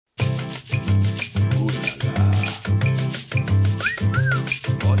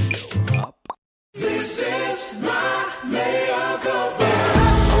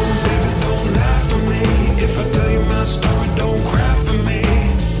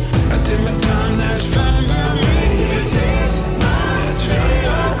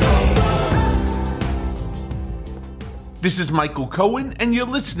This is Michael Cohen, and you're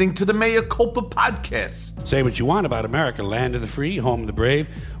listening to the Mea Culpa podcast. Say what you want about America, land of the free, home of the brave.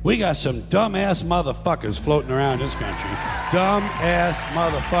 We got some dumbass motherfuckers floating around this country. Dumbass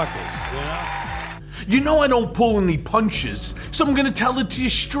motherfuckers, you know? You know I don't pull any punches, so I'm gonna tell it to you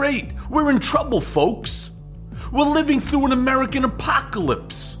straight. We're in trouble, folks. We're living through an American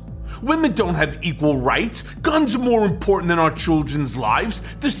apocalypse. Women don't have equal rights. Guns are more important than our children's lives.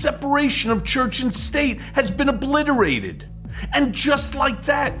 The separation of church and state has been obliterated. And just like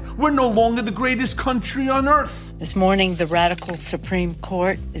that, we're no longer the greatest country on earth. This morning, the radical Supreme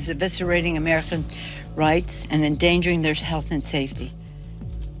Court is eviscerating Americans' rights and endangering their health and safety.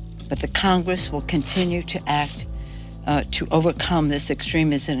 But the Congress will continue to act to overcome this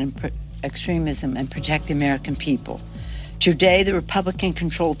extremism and protect the American people. Today, the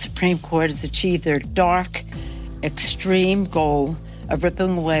Republican-controlled Supreme Court has achieved their dark, extreme goal of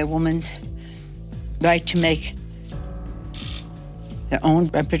ripping away a woman's right to make their own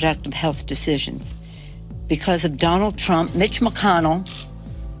reproductive health decisions. Because of Donald Trump, Mitch McConnell,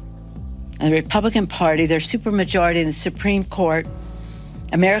 and the Republican Party, their supermajority in the Supreme Court,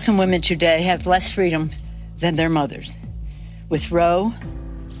 American women today have less freedom than their mothers. With Roe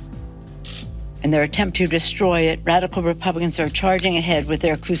and their attempt to destroy it, radical Republicans are charging ahead with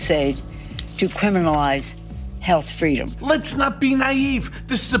their crusade to criminalize health freedom. Let's not be naive.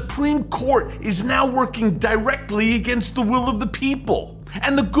 The Supreme Court is now working directly against the will of the people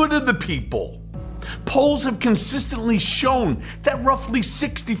and the good of the people. Polls have consistently shown that roughly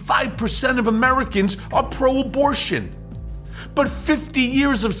 65% of Americans are pro-abortion. But 50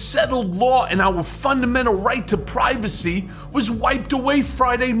 years of settled law and our fundamental right to privacy was wiped away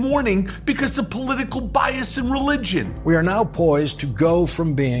Friday morning because of political bias and religion. We are now poised to go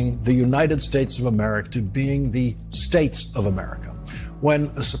from being the United States of America to being the States of America, when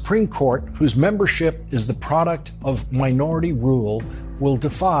a Supreme Court whose membership is the product of minority rule will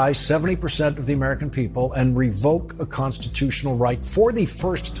defy 70% of the American people and revoke a constitutional right for the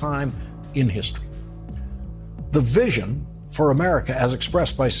first time in history. The vision for America, as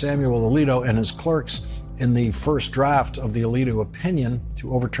expressed by Samuel Alito and his clerks in the first draft of the Alito opinion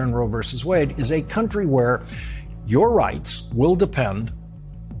to overturn Roe versus Wade, is a country where your rights will depend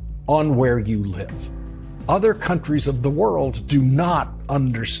on where you live. Other countries of the world do not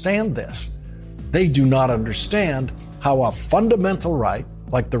understand this. They do not understand how a fundamental right,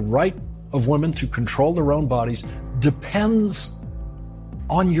 like the right of women to control their own bodies, depends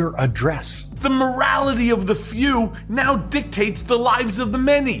on your address. The morality of the few now dictates the lives of the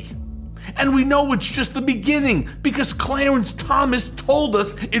many. And we know it's just the beginning because Clarence Thomas told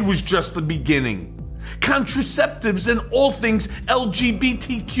us it was just the beginning. Contraceptives and all things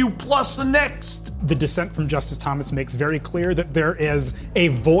LGBTQ+ are next. The dissent from Justice Thomas makes very clear that there is a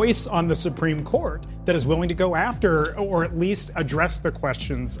voice on the Supreme Court that is willing to go after or at least address the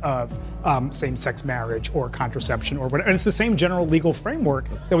questions of same-sex marriage or contraception or whatever. And it's the same general legal framework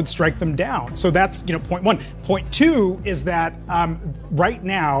that would strike them down. So that's, point one. Point two is that right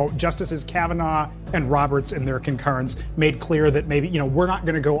now, Justices Kavanaugh and Roberts in their concurrence made clear that maybe, we're not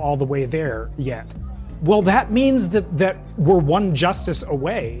going to go all the way there yet. Well, that means that we're one justice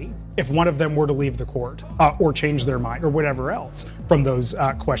away if one of them were to leave the court or change their mind or whatever else from those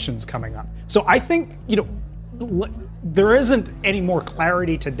questions coming up. So I think, there isn't any more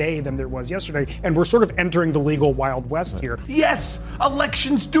clarity today than there was yesterday, and we're sort of entering the legal Wild West here. Yes,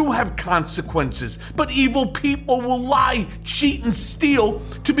 elections do have consequences, but evil people will lie, cheat, and steal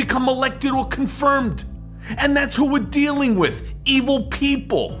to become elected or confirmed. And that's who we're dealing with, evil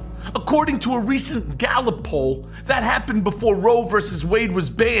people. According to a recent Gallup poll that happened before Roe versus Wade was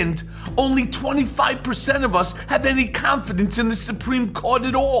banned, only 25% of us have any confidence in the Supreme Court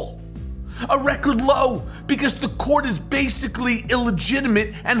at all. A record low because the court is basically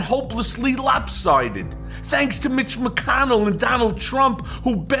illegitimate and hopelessly lopsided. Thanks to Mitch McConnell and Donald Trump,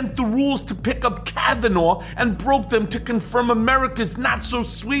 who bent the rules to pick up Kavanaugh and broke them to confirm America's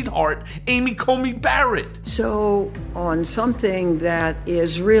not-so-sweetheart, Amy Coney Barrett. So, on something that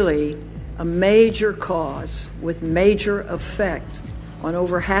is really a major cause with major effect on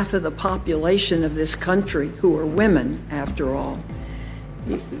over half of the population of this country, who are women, after all,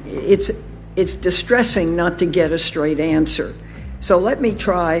 it's distressing not to get a straight answer. So let me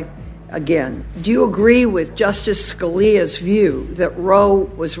try again. Do you agree with Justice Scalia's view that Roe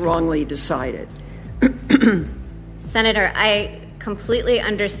was wrongly decided? Senator, I completely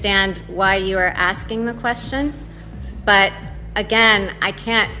understand why you are asking the question, but again, I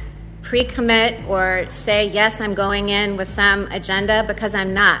can't pre-commit or say, yes, I'm going in with some agenda, because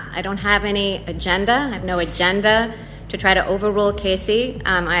I'm not. I don't have any agenda. I have no agenda to try to overrule Casey.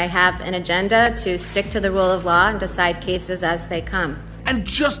 I have an agenda to stick to the rule of law and decide cases as they come. And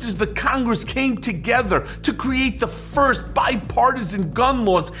just as the Congress came together to create the first bipartisan gun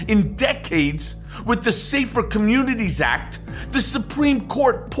laws in decades with the Safer Communities Act, the Supreme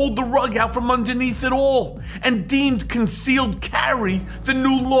Court pulled the rug out from underneath it all and deemed concealed carry the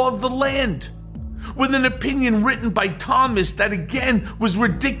new law of the land. With an opinion written by Thomas that again was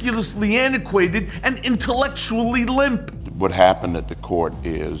ridiculously antiquated and intellectually limp. What happened at the court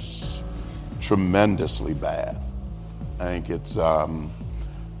is tremendously bad. I think it's,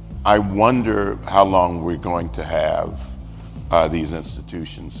 I wonder how long we're going to have these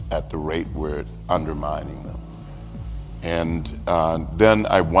institutions at the rate we're undermining them. And then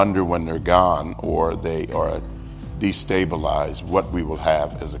I wonder when they're gone or they are destabilized, what we will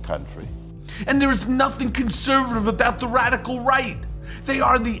have as a country. And there is nothing conservative about the radical right. They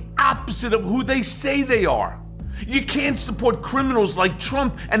are the opposite of who they say they are. You can't support criminals like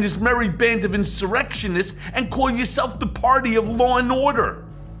Trump and his merry band of insurrectionists and call yourself the party of law and order.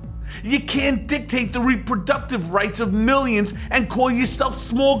 You can't dictate the reproductive rights of millions and call yourself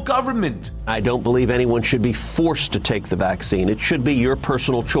small government. I don't believe anyone should be forced to take the vaccine. It should be your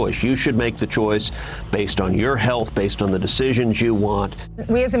personal choice. You should make the choice based on your health, based on the decisions you want.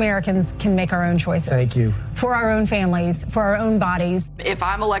 We as Americans can make our own choices. Thank you. For our own families, for our own bodies. If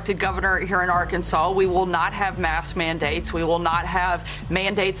I'm elected governor here in Arkansas, we will not have mask mandates. We will not have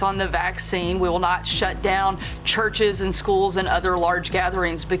mandates on the vaccine. We will not shut down churches and schools and other large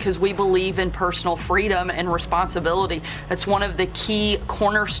gatherings because we believe in personal freedom and responsibility. That's one of the key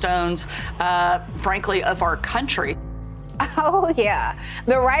cornerstones, frankly, of our country. Oh, yeah.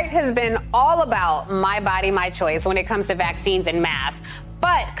 The right has been all about my body, my choice when it comes to vaccines and masks.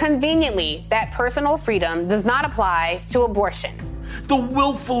 But conveniently, that personal freedom does not apply to abortion. The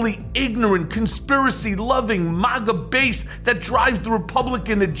willfully ignorant, conspiracy-loving MAGA base that drives the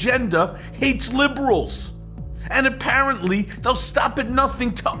Republican agenda hates liberals. And apparently, they'll stop at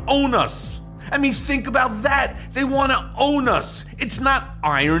nothing to own us. I mean, think about that. They want to own us. It's not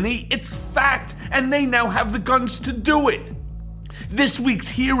irony, it's fact, and they now have the guns to do it. This week's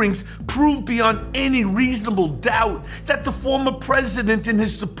hearings prove beyond any reasonable doubt that the former president and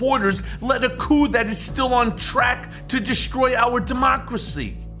his supporters led a coup that is still on track to destroy our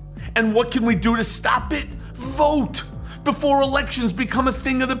democracy. And what can we do to stop it? Vote before elections become a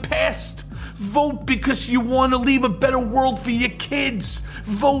thing of the past. Vote because you want to leave a better world for your kids.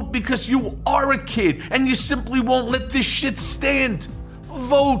 Vote because you are a kid and you simply won't let this shit stand.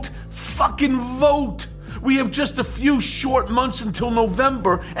 Vote. Fucking vote. We have just a few short months until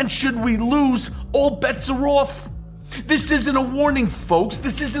November, and should we lose, all bets are off. This isn't a warning, folks.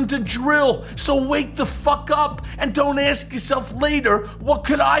 This isn't a drill. So wake the fuck up and don't ask yourself later, what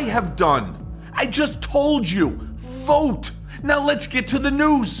could I have done? I just told you. Vote. Now let's get to the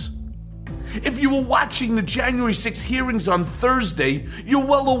news. If you were watching the January 6th hearings on Thursday, you're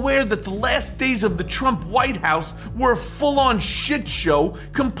well aware that the last days of the Trump White House were a full-on shit show,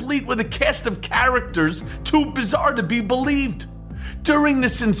 complete with a cast of characters too bizarre to be believed. During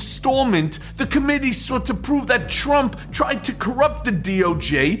this installment, the committee sought to prove that Trump tried to corrupt the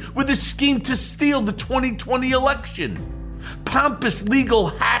DOJ with a scheme to steal the 2020 election. Pompous legal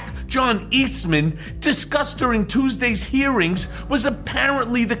hack John Eastman, discussed during Tuesday's hearings, was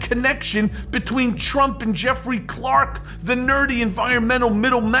apparently the connection between Trump and Jeffrey Clark, the nerdy environmental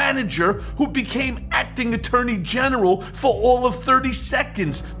middle manager who became acting attorney general for all of 30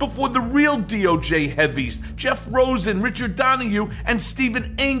 seconds before the real DOJ heavies, Jeff Rosen, Richard Donahue, and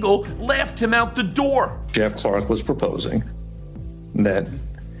Stephen Engel, laughed him out the door. Jeff Clark was proposing that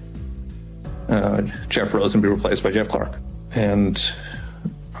Jeff Rosen be replaced by Jeff Clark. And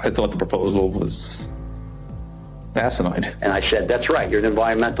I thought the proposal was asinine. And I said, that's right, you're an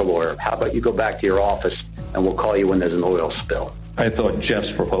environmental lawyer. How about you go back to your office and we'll call you when there's an oil spill? I thought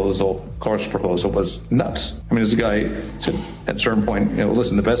Jeff's proposal, Clark's proposal, was nuts. I mean, this guy said at a certain point,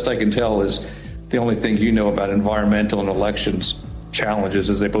 listen, the best I can tell is the only thing you know about environmental and elections challenges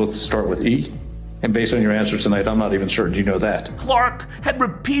is they both start with E. And based on your answers tonight, I'm not even certain you know that. Clark had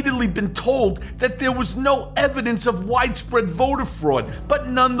repeatedly been told that there was no evidence of widespread voter fraud, but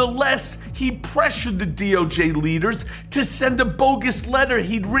nonetheless, he pressured the DOJ leaders to send a bogus letter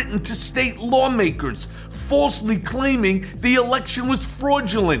he'd written to state lawmakers, falsely claiming the election was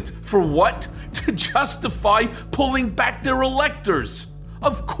fraudulent. For what? To justify pulling back their electors.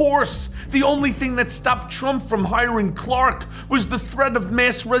 Of course, the only thing that stopped Trump from hiring Clark was the threat of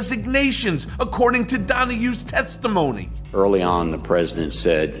mass resignations, according to Donahue's testimony. Early on, the president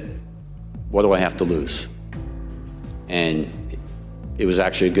said, what do I have to lose? And it was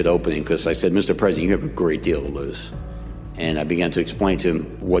actually a good opening because I said, Mr. President, you have a great deal to lose. And I began to explain to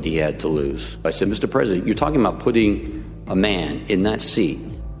him what he had to lose. I said, Mr. President, you're talking about putting a man in that seat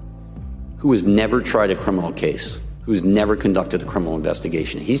who has never tried a criminal case, who's never conducted a criminal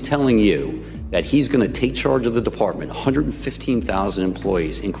investigation. He's telling you that he's going to take charge of the department, 115,000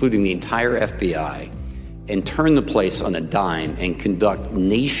 employees, including the entire FBI, and turn the place on a dime and conduct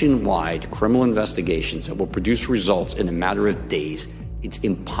nationwide criminal investigations that will produce results in a matter of days. It's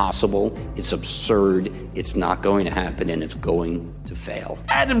impossible, it's absurd, it's not going to happen, and it's going to fail.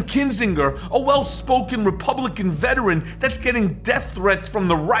 Adam Kinzinger, a well-spoken Republican veteran that's getting death threats from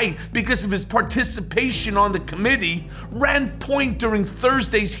the right because of his participation on the committee, ran point during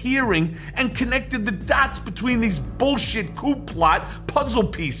Thursday's hearing and connected the dots between these bullshit coup plot puzzle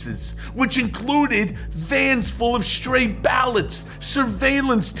pieces, which included vans full of stray ballots,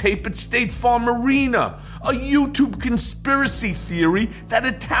 surveillance tape at State Farm Arena, a YouTube conspiracy theory that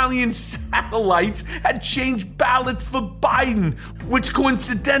Italian satellites had changed ballots for Biden, which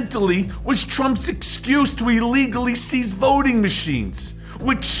coincidentally was Trump's excuse to illegally seize voting machines,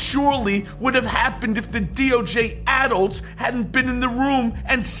 which surely would have happened if the DOJ adults hadn't been in the room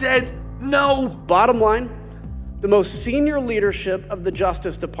and said no. Bottom line, the most senior leadership of the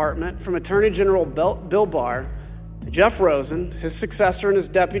Justice Department, from Attorney General Bill Barr to Jeff Rosen, his successor and his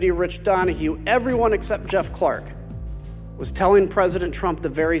deputy Rich Donahue, everyone except Jeff Clark, was telling President Trump the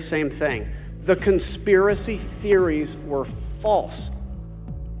very same thing. The conspiracy theories were false.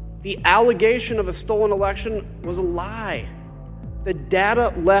 The allegation of a stolen election was a lie. The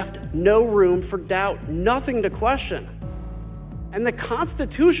data left no room for doubt, nothing to question. And the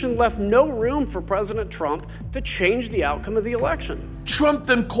Constitution left no room for President Trump to change the outcome of the election. Trump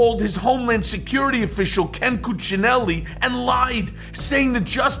then called his Homeland Security official Ken Cuccinelli and lied, saying the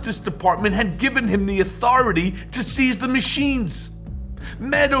Justice Department had given him the authority to seize the machines.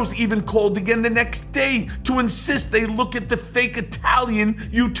 Meadows even called again the next day to insist they look at the fake Italian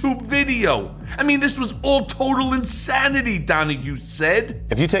YouTube video. I mean, this was all total insanity, Donahue said.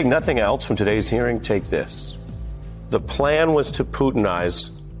 If you take nothing else from today's hearing, take this. The plan was to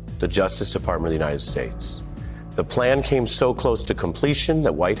Putinize the Justice Department of the United States. The plan came so close to completion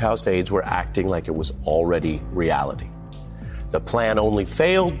that White House aides were acting like it was already reality. The plan only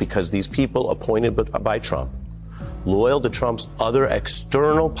failed because these people appointed by Trump, loyal to Trump's other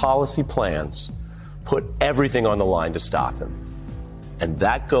external policy plans, put everything on the line to stop him. And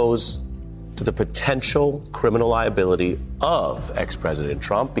that goes to the potential criminal liability of ex-President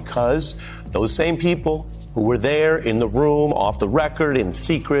Trump, because those same people who were there in the room, off the record, in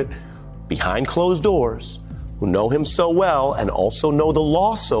secret, behind closed doors, who know him so well and also know the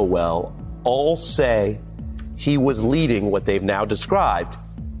law so well, all say he was leading what they've now described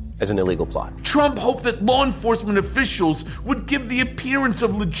as an illegal plot. Trump hoped that law enforcement officials would give the appearance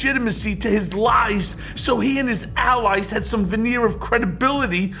of legitimacy to his lies, so he and his allies had some veneer of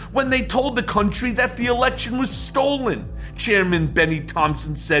credibility when they told the country that the election was stolen, Chairman Benny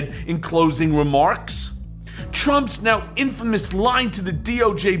Thompson said in closing remarks. Trump's now infamous line to the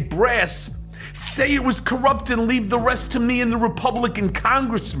DOJ brass, say it was corrupt and leave the rest to me and the Republican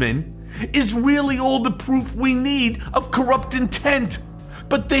congressman, is really all the proof we need of corrupt intent.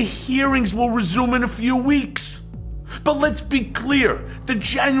 But the hearings will resume in a few weeks. But let's be clear, the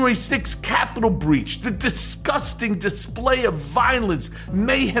January 6th Capitol breach, the disgusting display of violence,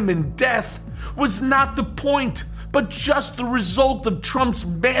 mayhem, and death was not the point, but just the result of Trump's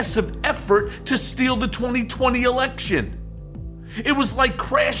massive effort to steal the 2020 election. It was like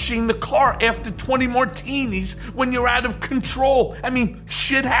crashing the car after 20 martinis when you're out of control. I mean,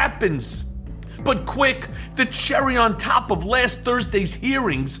 shit happens. But quick, the cherry on top of last Thursday's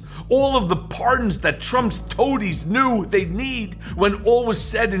hearings, all of the pardons that Trump's toadies knew they'd need when all was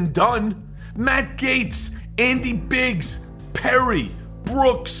said and done. Matt Gaetz, Andy Biggs, Perry,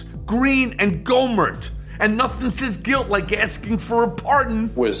 Brooks, Green, and Gomert. And nothing says guilt like asking for a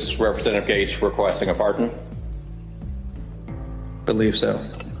pardon. Was Representative Gaetz requesting a pardon? Believe so.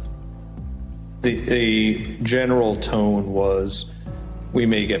 The general tone was, we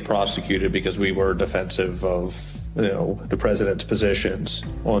may get prosecuted because we were defensive of, the president's positions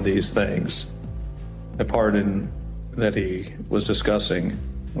on these things. The pardon that he was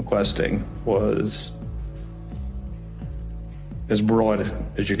requesting, was as broad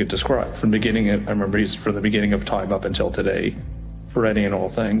as you could describe. From the beginning, I remember he's from the beginning of time up until today, for any and all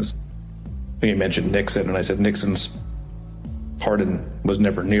things. He mentioned Nixon, and I said Nixon's pardon was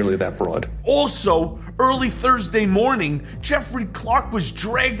never nearly that broad. Also, early Thursday morning, Jeffrey Clark was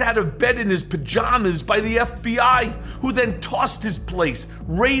dragged out of bed in his pajamas by the FBI, who then tossed his place,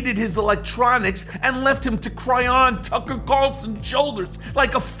 raided his electronics, and left him to cry on Tucker Carlson's shoulders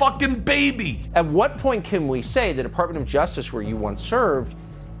like a fucking baby. At what point can we say the Department of Justice, where you once served,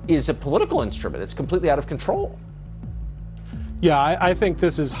 is a political instrument? It's completely out of control. Yeah, I think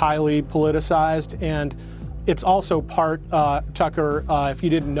this is highly politicized, and it's also part, Tucker, if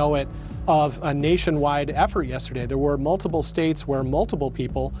you didn't know it, of a nationwide effort yesterday. There were multiple states where multiple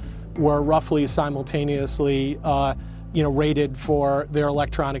people were roughly simultaneously, raided for their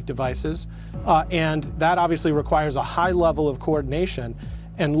electronic devices. And that obviously requires a high level of coordination.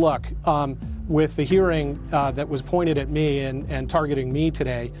 And look, with the hearing that was pointed at me and targeting me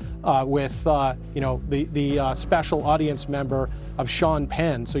today, with the special audience member of Sean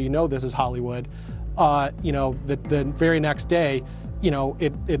Penn, so you know this is Hollywood. The very next day,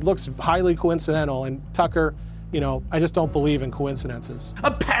 it looks highly coincidental. And Tucker, I just don't believe in coincidences.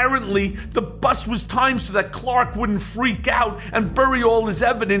 Apparently, the bus was timed so that Clark wouldn't freak out and bury all his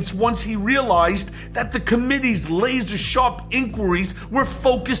evidence once he realized that the committee's laser-sharp inquiries were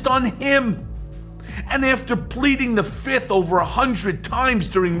focused on him. And after pleading the fifth over 100 times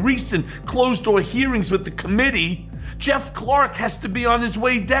during recent closed-door hearings with the committee, Jeff Clark has to be on his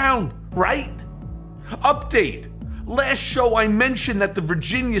way down, right? Update. Last show I mentioned that the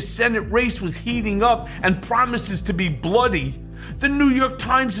Virginia Senate race was heating up and promises to be bloody. The New York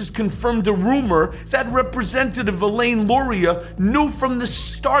Times has confirmed a rumor that Representative Elaine Luria knew from the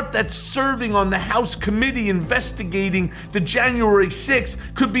start that serving on the House committee investigating the January 6th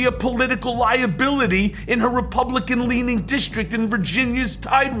could be a political liability in her Republican-leaning district in Virginia's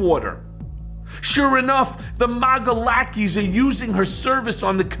Tidewater. Sure enough, the MAGA lackeys are using her service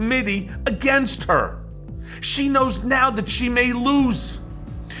on the committee against her. She knows now that she may lose.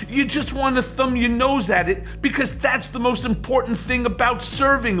 You just want to thumb your nose at it because that's the most important thing about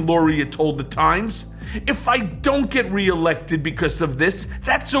serving, Luria told the Times. If I don't get reelected because of this,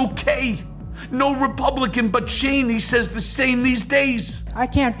 that's okay. No Republican but Cheney says the same these days. I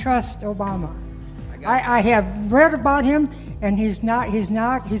can't trust Obama. I have read about him, and he's an Arab.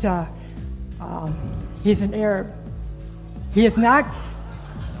 He is not.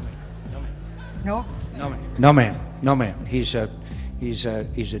 No? No, ma'am. He's a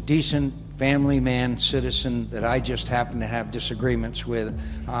decent family man, citizen that I just happen to have disagreements with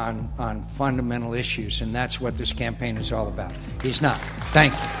on fundamental issues, and that's what this campaign is all about. He's not.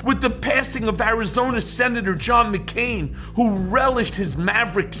 Thank you. With the passing of Arizona Senator John McCain, who relished his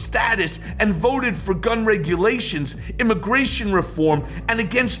maverick status and voted for gun regulations, immigration reform, and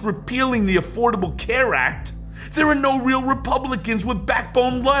against repealing the Affordable Care Act, there are no real Republicans with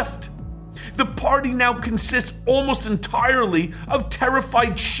backbone left. The party now consists almost entirely of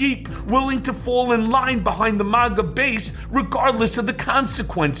terrified sheep willing to fall in line behind the MAGA base regardless of the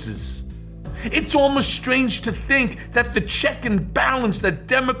consequences. It's almost strange to think that the check and balance that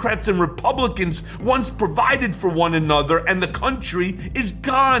Democrats and Republicans once provided for one another and the country is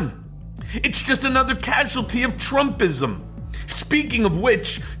gone. It's just another casualty of Trumpism. Speaking of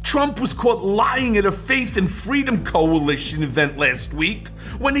which, Trump was caught lying at a Faith and Freedom Coalition event last week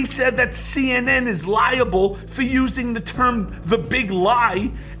when he said that CNN is liable for using the term the big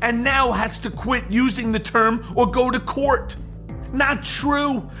lie and now has to quit using the term or go to court. Not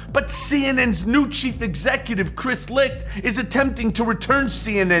true, but CNN's new chief executive, Chris Licht, is attempting to return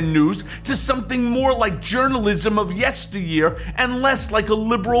CNN News to something more like journalism of yesteryear and less like a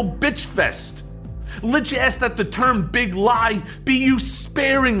liberal bitch fest. Licht asked that the term big lie be used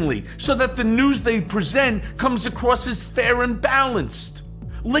sparingly so that the news they present comes across as fair and balanced.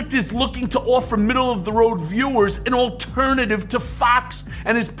 Licht is looking to offer middle-of-the-road viewers an alternative to Fox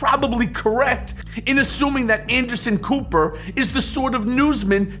and is probably correct in assuming that Anderson Cooper is the sort of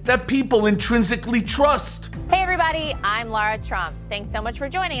newsman that people intrinsically trust. Hey everybody, I'm Lara Trump. Thanks so much for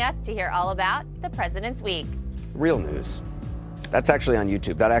joining us to hear all about the President's Week. Real news. That's actually on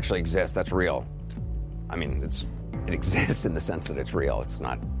YouTube. That actually exists. That's real. I mean, it exists in the sense that it's real. It's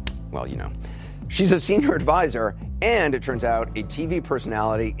not, well, you know. She's a senior advisor, and it turns out a TV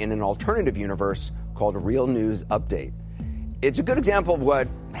personality in an alternative universe called Real News Update. It's a good example of what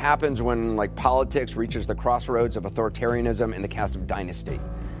happens when, politics reaches the crossroads of authoritarianism in the cast of Dynasty.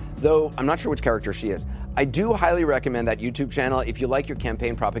 Though I'm not sure which character she is. I do highly recommend that YouTube channel if you like your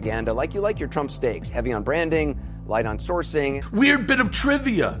campaign propaganda, like you like your Trump steaks, heavy on branding, light on sourcing. Weird bit of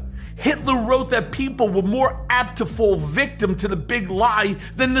trivia. Hitler wrote that people were more apt to fall victim to the big lie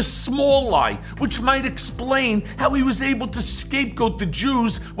than the small lie, which might explain how he was able to scapegoat the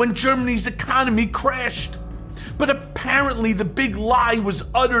Jews when Germany's economy crashed. But apparently the big lie was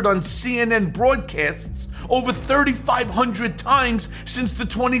uttered on CNN broadcasts over 3,500 times since the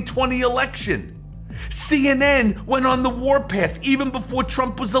 2020 election. CNN went on the warpath even before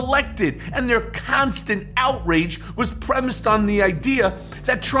Trump was elected, and their constant outrage was premised on the idea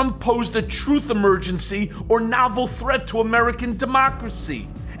that Trump posed a truth emergency or novel threat to American democracy.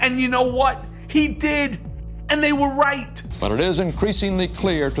 And you know what? He did, and they were right. But it is increasingly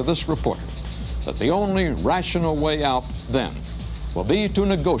clear to this reporter that the only rational way out then will be to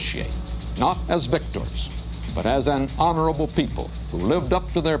negotiate, not as victors, but as an honorable people who lived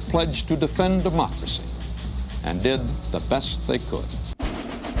up to their pledge to defend democracy and did the best they could.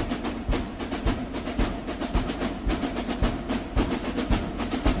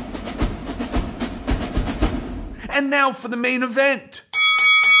 And now for the main event.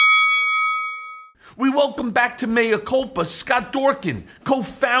 We welcome back to Mea Culpa Scott Dworkin,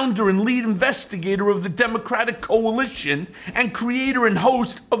 co-founder and lead investigator of the Democratic Coalition and creator and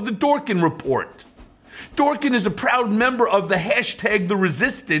host of the Dworkin Report. Dworkin is a proud member of the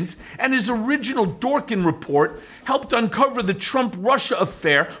 #TheResistance, and his original Dworkin Report helped uncover the Trump-Russia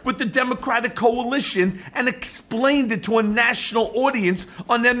affair with the Democratic Coalition and explained it to a national audience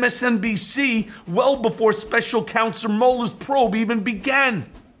on MSNBC well before Special Counsel Mueller's probe even began.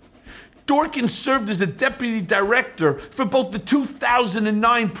 Dworkin served as the deputy director for both the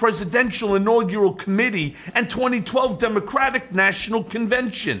 2009 Presidential Inaugural Committee and 2012 Democratic National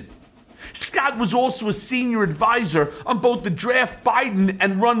Convention. Scott was also a senior advisor on both the draft Biden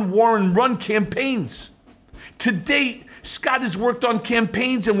and run Warren run campaigns. To date, Scott has worked on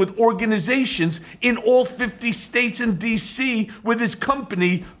campaigns and with organizations in all 50 states and D.C. with his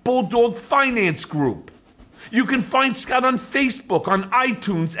company, Bulldog Finance Group. You can find Scott on Facebook, on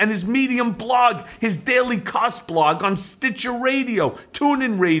iTunes, and his Medium blog, his Daily Cost blog on Stitcher Radio,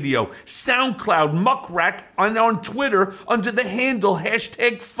 TuneIn Radio, SoundCloud, Muckrack, and on Twitter under the handle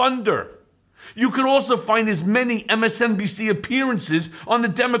 #Funder. You can also find his many MSNBC appearances on the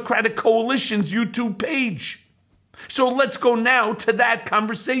Democratic Coalition's YouTube page. So let's go now to that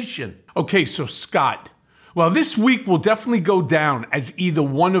conversation. Okay, so Scott, well, this week will definitely go down as either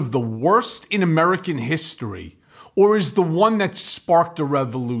one of the worst in American history or as the one that sparked a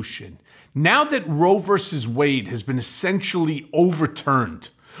revolution. Now that Roe versus Wade has been essentially overturned,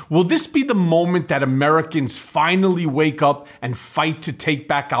 will this be the moment that Americans finally wake up and fight to take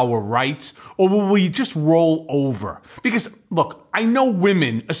back our rights, or will we just roll over? Because, look, I know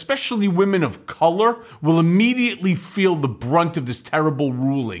women, especially women of color, will immediately feel the brunt of this terrible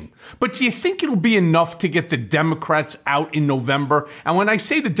ruling. But do you think it'll be enough to get the Democrats out in November? And when I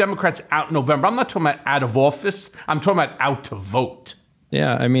say the Democrats out in November, I'm not talking about out of office. I'm talking about out to vote.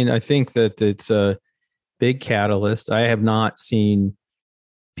 Yeah, I mean, I think that it's a big catalyst. I have not seen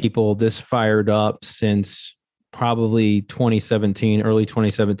people this fired up since probably 2017, early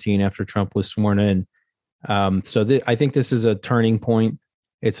 2017, after Trump was sworn in. I think this is a turning point.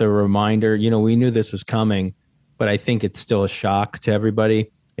 It's a reminder. You know, we knew this was coming, but I think it's still a shock to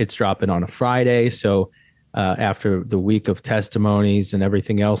everybody. It's dropping on a Friday. So after the week of testimonies and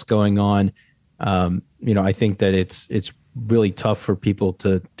everything else going on, I think that it's really tough for people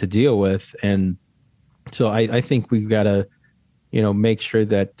to deal with. And so I think we've got to make sure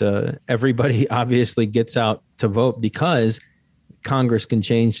that everybody obviously gets out to vote, because Congress can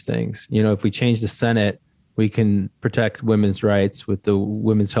change things. If we change the Senate, we can protect women's rights with the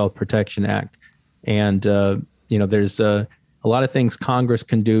Women's Health Protection Act. And, there's a lot of things Congress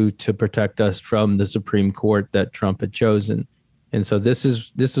can do to protect us from the Supreme Court that Trump had chosen. And so this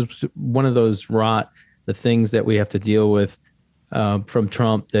is one of those the things that we have to deal with from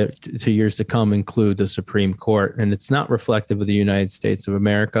Trump that to years to come include the Supreme Court. And it's not reflective of the United States of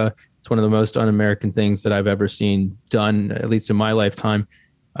America. It's one of the most un-American things that I've ever seen done, at least in my lifetime.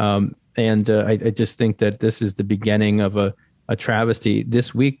 I just think that this is the beginning of a travesty.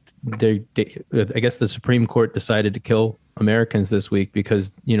 This week, I guess the Supreme Court decided to kill Americans this week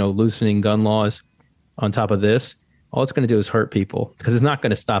because, loosening gun laws on top of this, all it's going to do is hurt people, because it's not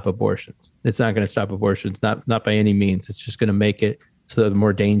going to stop abortions. It's not going to stop abortions, not by any means. It's just going to make it so they're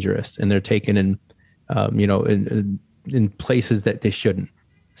more dangerous, and they're taken in, in places that they shouldn't.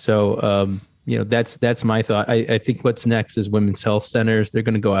 So, that's my thought. I think what's next is women's health centers. They're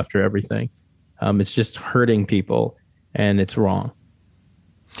going to go after everything. It's just hurting people, and it's wrong.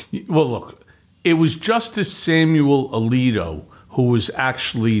 Well, look, it was Justice Samuel Alito who was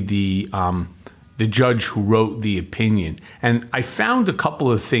actually the judge who wrote the opinion. And I found a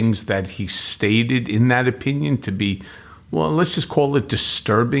couple of things that he stated in that opinion to be, well, let's just call it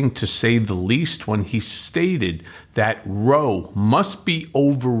disturbing, to say the least, when he stated that Roe must be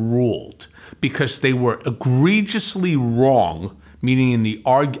overruled. because they were egregiously wrong, meaning in the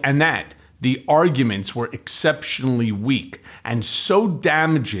arguments were exceptionally weak and so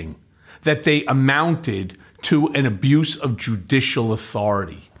damaging that they amounted to an abuse of judicial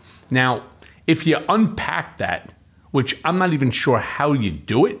authority. Now, if you unpack that, which I'm not even sure how you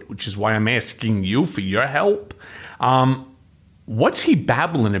do it, which is why I'm asking you for your help, what's he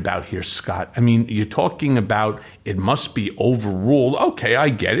babbling about here, Scott? I mean, you're talking about it must be overruled. Okay, I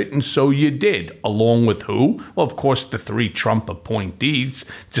get it. And so you did. Along with who? Well, of course, the 3 Trump appointees,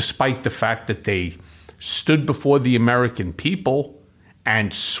 despite the fact that they stood before the American people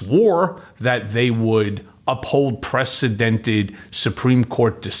and swore that they would uphold precedented Supreme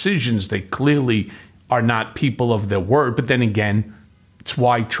Court decisions. They clearly are not people of their word. But then again, it's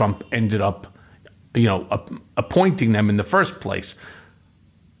why Trump ended up appointing them in the first place.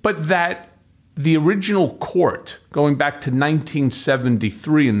 But that the original court, going back to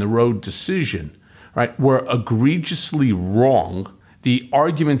 1973 in the Roe decision, right, were egregiously wrong, the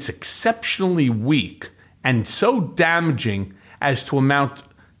arguments exceptionally weak and so damaging as to amount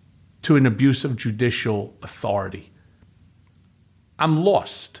to an abuse of judicial authority. I'm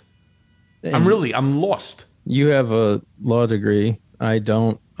lost. I'm lost. You have a law degree. I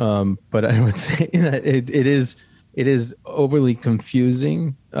don't. But I would say that it is overly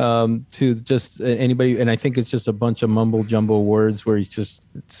confusing to just anybody, and I think it's just a bunch of mumble jumble words where he's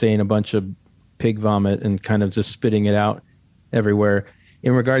just saying a bunch of pig vomit and kind of just spitting it out everywhere.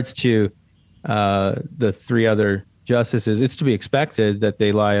 In regards to the 3 other justices, it's to be expected that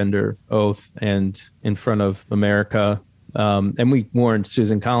they lie under oath and in front of America. And we warned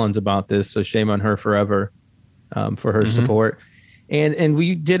Susan Collins about this, so shame on her forever for her support. And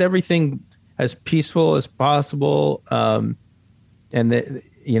we did everything as peaceful as possible. And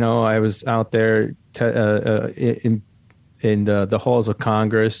I was out there in the halls of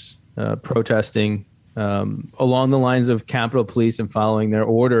Congress protesting along the lines of Capitol Police and following their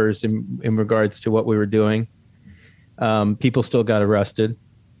orders in regards to what we were doing. People still got arrested,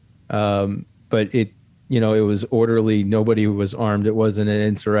 but it was orderly. Nobody was armed. It wasn't an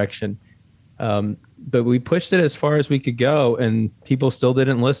insurrection. But we pushed it as far as we could go, and people still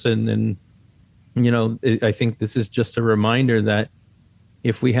didn't listen. And, I think this is just a reminder that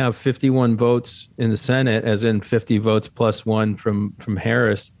if we have 51 votes in the Senate, as in 50 votes plus 1 from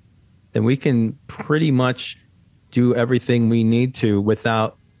Harris, then we can pretty much do everything we need to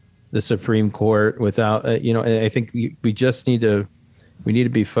without the Supreme Court, without, I think we just need to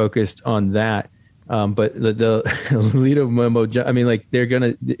be focused on that. But the Alito memo,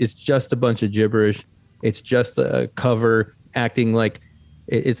 it's just a bunch of gibberish. It's just a cover acting like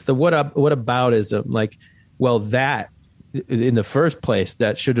it's the what aboutism. Like, well, that in the first place,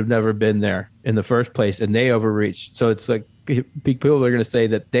 that should have never been there in the first place. And they overreached. So it's like people are going to say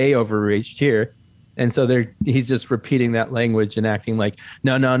that they overreached here. And so he's just repeating that language and acting like,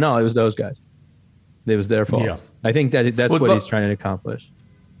 no, it was those guys. It was their fault. Yeah. I think that's what he's trying to accomplish.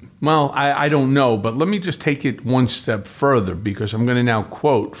 Well, I don't know, but let me just take it one step further, because I'm going to now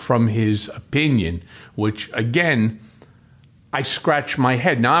quote from his opinion, which, again, I scratch my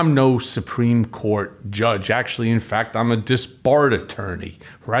head. Now, I'm no Supreme Court judge. Actually, in fact, I'm a disbarred attorney,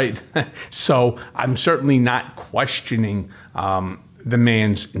 right? So I'm certainly not questioning the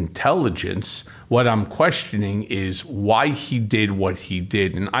man's intelligence. What I'm questioning is why he did what he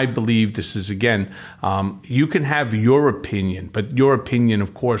did. And I believe this is, again, you can have your opinion, but your opinion,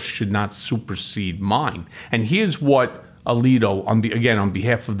 of course, should not supersede mine. And here's what Alito, on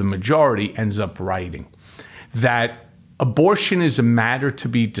behalf of the majority, ends up writing. That abortion is a matter to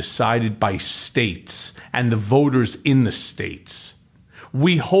be decided by states and the voters in the states.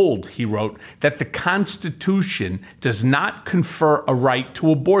 We hold, he wrote, that the Constitution does not confer a right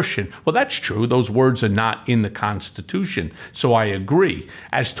to abortion. Well, that's true. Those words are not in the Constitution. So I agree.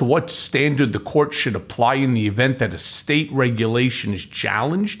 As to what standard the court should apply in the event that a state regulation is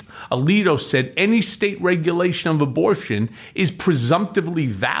challenged, Alito said any state regulation of abortion is presumptively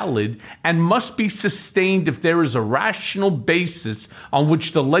valid and must be sustained if there is a rational basis on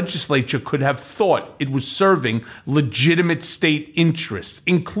which the legislature could have thought it was serving legitimate state interests,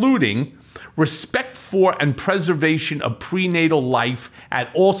 including respect for and preservation of prenatal life at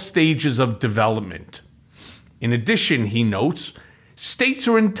all stages of development. In addition, he notes, states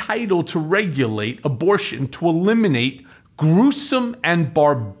are entitled to regulate abortion to eliminate gruesome and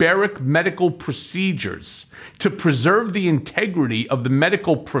barbaric medical procedures to preserve the integrity of the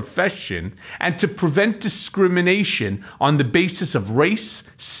medical profession and to prevent discrimination on the basis of race,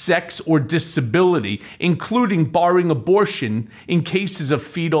 sex, or disability, including barring abortion in cases of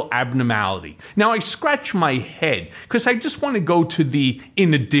fetal abnormality. Now, I scratch my head because I just want to go to the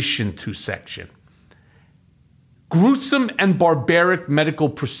in addition to section. Gruesome and barbaric medical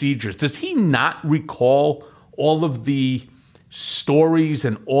procedures. Does he not recall all of the stories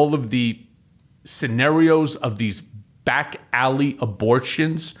and all of the scenarios of these back alley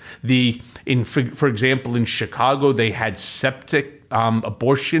abortions? For example, in Chicago, they had septic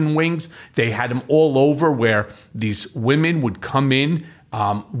abortion wings. They had them all over where these women would come in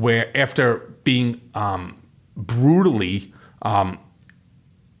where after being brutally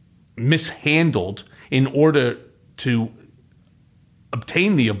mishandled in order to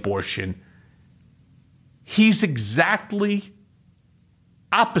obtain the abortion. He's exactly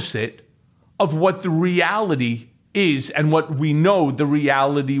opposite of what the reality is and what we know the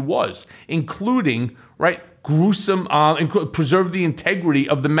reality was, including, right, gruesome, preserve the integrity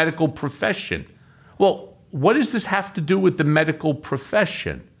of the medical profession. Well, what does this have to do with the medical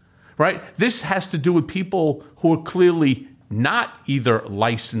profession, right? This has to do with people who are clearly not either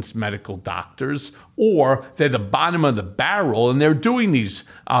licensed medical doctors or they're the bottom of the barrel and they're doing these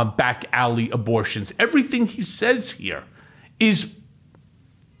back alley abortions. Everything he says here is,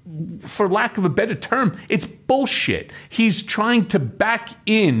 for lack of a better term, it's bullshit. He's trying to back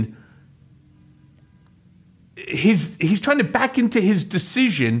in he's trying to back into his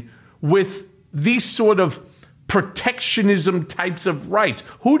decision with these sort of protectionism types of rights.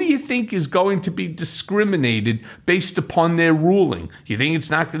 Who do you think is going to be discriminated based upon their ruling? You think it's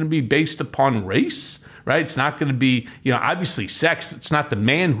not going to be based upon race? Right? It's not going to be, obviously sex. It's not the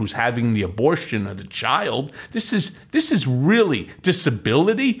man who's having the abortion or the child. This is really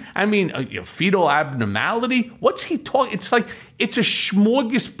disability. I mean, fetal abnormality. What's he talking? It's like it's a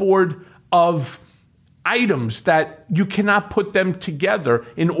smorgasbord of items that you cannot put them together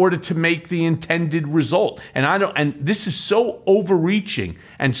in order to make the intended result. And this is so overreaching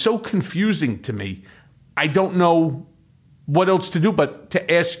and so confusing to me. I don't know what else to do but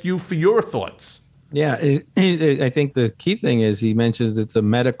to ask you for your thoughts. Yeah, I think the key thing is he mentions it's a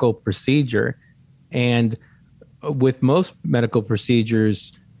medical procedure. And with most medical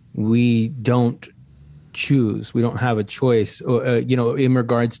procedures, we don't choose. We don't have a choice, in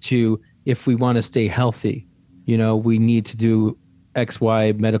regards to if we want to stay healthy, we need to do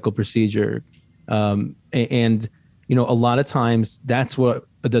XY medical procedure. And a lot of times that's what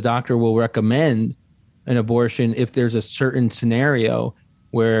the doctor will recommend an abortion if there's a certain scenario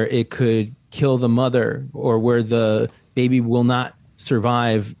where it could kill the mother or where the baby will not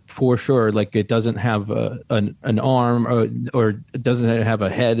survive for sure. Like it doesn't have an arm or it doesn't have a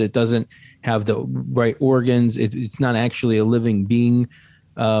head. It doesn't have the right organs. It's not actually a living being.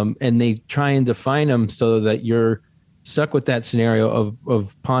 And they try and define them so that you're stuck with that scenario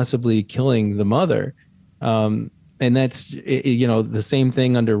of possibly killing the mother. And that's, the same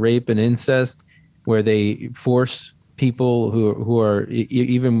thing under rape and incest, where they force people who are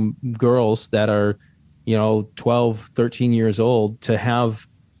even girls that are, 12, 13 years old to have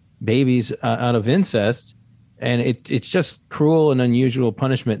babies out of incest. And it's just cruel and unusual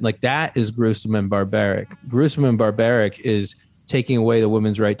punishment. Like that is gruesome and barbaric. Gruesome and barbaric is taking away the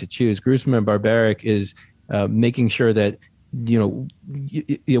woman's right to choose. Gruesome and barbaric is making sure that,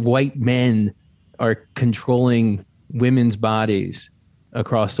 white men are controlling women's bodies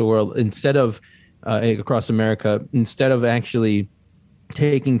across the world across America, instead of actually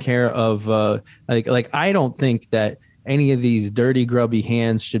taking care of, I don't think that any of these dirty, grubby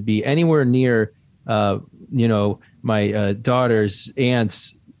hands should be anywhere near, my daughter's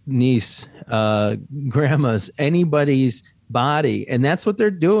aunts, niece, grandma's, anybody's body. And that's what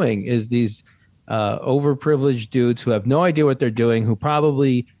they're doing, is these overprivileged dudes who have no idea what they're doing, who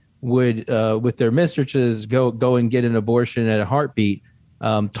probably would with their mistresses go and get an abortion at a heartbeat,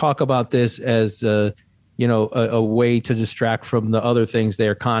 talk about this as a way to distract from the other things they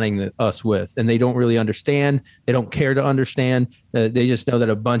are conning us with. And they don't really understand. They don't care to understand. They just know that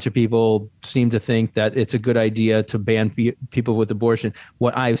a bunch of people seem to think that it's a good idea to ban people with abortion.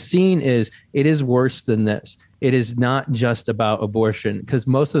 What I've seen is it is worse than this. It is not just about abortion, because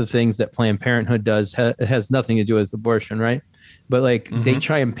most of the things that Planned Parenthood does has nothing to do with abortion, right? But they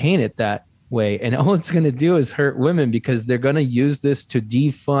try and paint it that way. And all it's going to do is hurt women, because they're going to use this to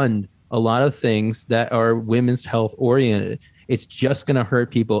defund a lot of things that are women's health oriented. It's just going to hurt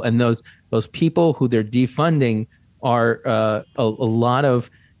people. And those people who they're defunding are a lot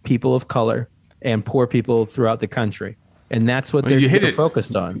of people of color and poor people throughout the country. And that's what they're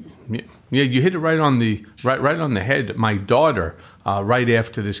focused on. Yeah, you hit it right on the head. My daughter, right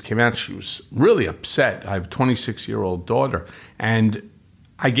after this came out, she was really upset. I have a 26-year-old daughter, and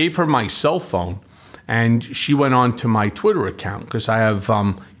I gave her my cell phone, and she went on to my Twitter account because I have,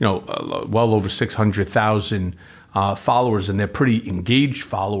 well over 600,000 followers, and they're pretty engaged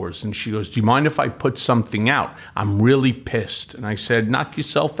followers. And she goes, "Do you mind if I put something out? I'm really pissed." And I said, "Knock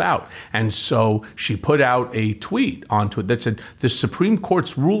yourself out." And so she put out a tweet onto it that said, "The Supreme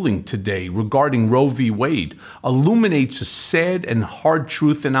Court's ruling today regarding Roe v. Wade illuminates a sad and hard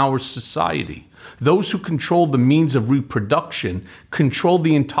truth in our society. Those who control the means of reproduction control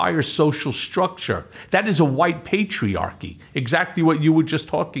the entire social structure. That is a white patriarchy," exactly what you were just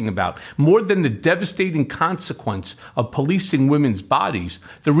talking about. More than the devastating consequence of policing women's bodies,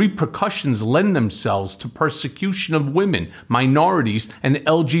 the repercussions lend themselves to persecution of women, minorities, and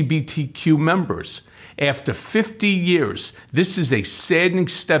LGBTQ members. After 50 years, this is a saddening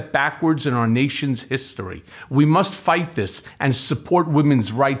step backwards in our nation's history. We must fight this and support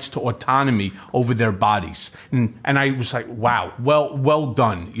women's rights to autonomy over their bodies. And I was like, wow, well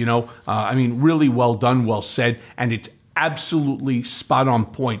done. Really well done, well said. And it's absolutely spot on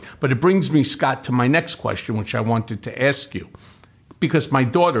point. But it brings me, Scott, to my next question, which I wanted to ask you. Because my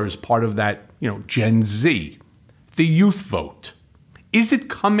daughter is part of that, Gen Z, the youth vote. Is it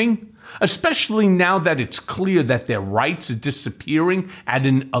coming? Especially now that it's clear that their rights are disappearing at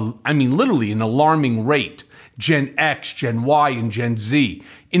literally an alarming rate. Gen X, Gen Y, and Gen Z,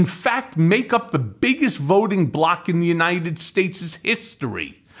 in fact, make up the biggest voting bloc in the United States'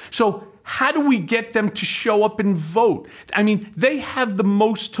 history. So how do we get them to show up and vote? They have the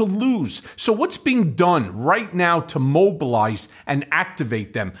most to lose. So what's being done right now to mobilize and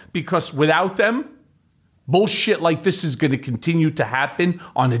activate them? Because without them, bullshit like this is going to continue to happen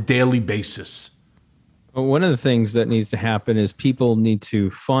on a daily basis. Well, one of the things that needs to happen is people need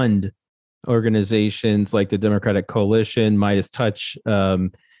to fund organizations like the Democratic Coalition, Midas Touch,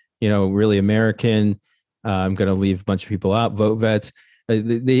 Really American. I'm going to leave a bunch of people out. Vote Vets. They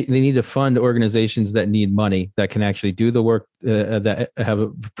need to fund organizations that need money, that can actually do the work, that have a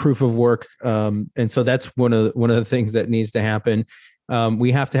proof of work. And so that's one of the things that needs to happen.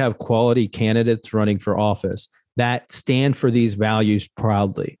 We have to have quality candidates running for office that stand for these values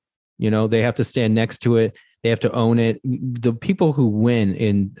proudly. They have to stand next to it. They have to own it. The people who win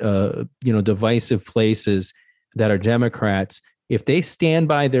in, divisive places that are Democrats, if they stand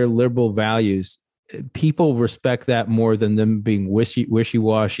by their liberal values, people respect that more than them being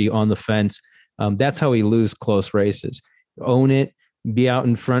wishy-washy on the fence. That's how we lose close races. Own it, be out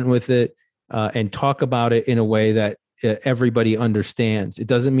in front with it, and talk about it in a way that everybody understands. It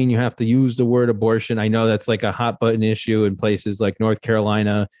doesn't mean you have to use the word abortion. I know that's like a hot button issue in places like North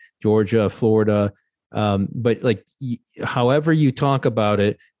Carolina, Georgia, Florida. But however you talk about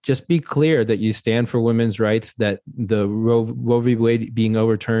it, just be clear that you stand for women's rights, that the Roe v. Wade being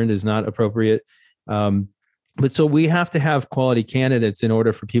overturned is not appropriate. But so we have to have quality candidates in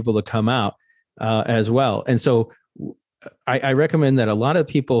order for people to come out as well. And so I recommend that a lot of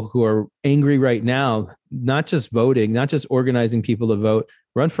people who are angry right now, not just voting, not just organizing people to vote,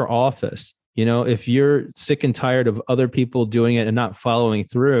 run for office. If you're sick and tired of other people doing it and not following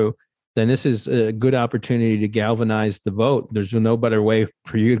through, then this is a good opportunity to galvanize the vote. There's no better way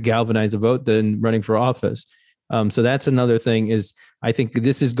for you to galvanize a vote than running for office. So that's another thing is I think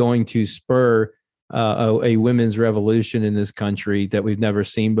this is going to spur a women's revolution in this country that we've never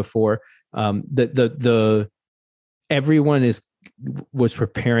seen before. Everyone was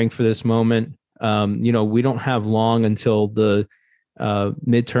preparing for this moment. We don't have long until the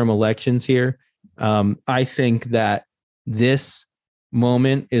midterm elections here. I think that this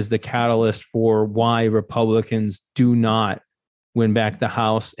moment is the catalyst for why Republicans do not win back the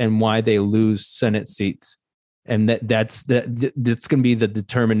House and why they lose Senate seats. And that's going to be the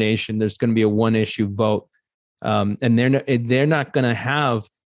determination. There's going to be a one issue vote. And they're not going to have,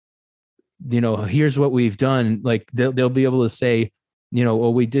 here's what we've done. Like they'll be able to say,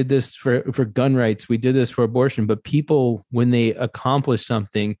 well, we did this for gun rights. We did this for abortion. But people, when they accomplish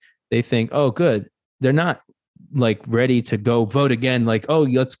something, they think, oh, good. They're not like ready to go vote again. Like, oh,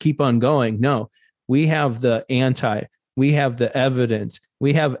 let's keep on going. No, we have we have the evidence.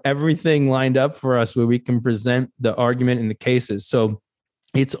 We have everything lined up for us where we can present the argument in the cases. So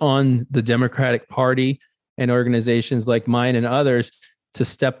it's on the Democratic Party and organizations like mine and others to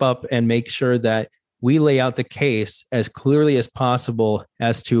step up and make sure that we lay out the case as clearly as possible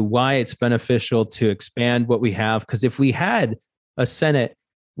as to why it's beneficial to expand what we have. Because if we had a Senate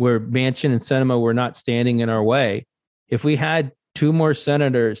where Manchin and Sinema were not standing in our way, if we had two more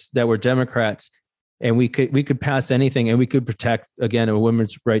senators that were Democrats, and we could pass anything, and we could protect, again, a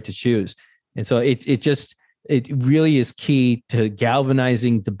woman's right to choose. And so it really is key to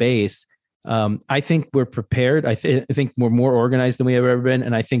galvanizing the base. I think we're prepared. I think we're more organized than we have ever been.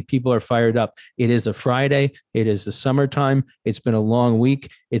 And I think people are fired up. It is a Friday. It is the summertime. It's been a long week.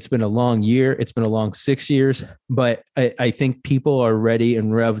 It's been a long year. It's been a long 6 years. But I think people are ready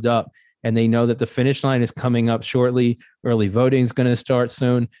and revved up, and they know that the finish line is coming up shortly. Early voting is going to start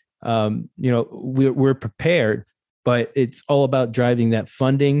soon. We're prepared, but it's all about driving that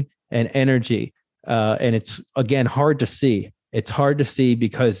funding and energy. And it's, again, hard to see. It's hard to see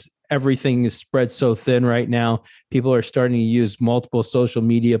because everything is spread so thin right now. People are starting to use multiple social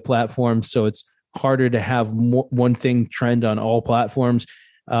media platforms, so it's harder to have one thing trend on all platforms.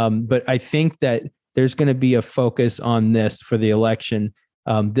 But I think that there's going to be a focus on this for the election.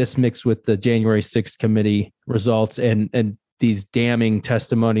 This mixed with the January 6th committee results and these damning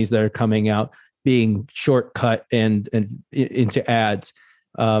testimonies that are coming out being shortcut and into ads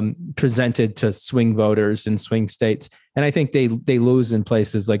presented to swing voters in swing states. And I think they lose in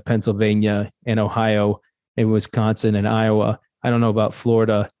places like Pennsylvania and Ohio and Wisconsin and Iowa. I don't know about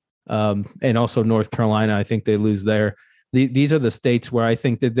Florida and also North Carolina. I think they lose there. These are the states where I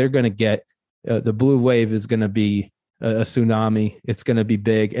think that they're going to get the blue wave is going to be a tsunami. It's going to be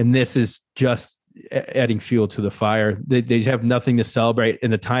big. And this is just adding fuel to the fire. They have nothing to celebrate.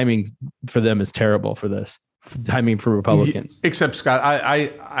 And the timing for them is terrible for this. Timing for Republicans. Except, Scott,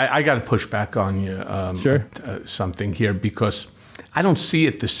 I got to push back on you Sure. Something here, because I don't see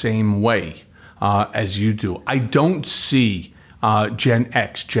it the same way as you do. I don't see Gen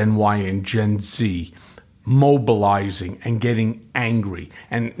X, Gen Y, and Gen Z mobilizing and getting angry.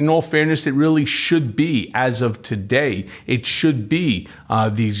 And in all fairness, it really should be, as of today, it should be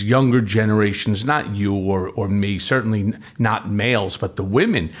these younger generations, not you or me, certainly not males, but the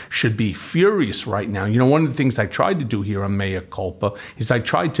women should be furious right now. You know, one of the things I tried to do here on Mea Culpa is I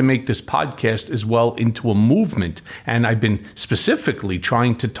tried to make this podcast as well into a movement. And I've been specifically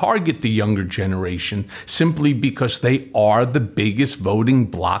trying to target the younger generation simply because they are the biggest voting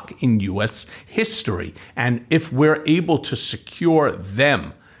bloc in U.S. history. And if we're able to secure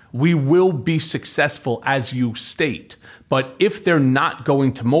them, we will be successful, as you state. But if they're not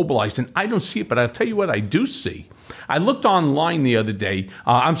going to mobilize, and I don't see it, but I'll tell you what I do see. I looked online the other day,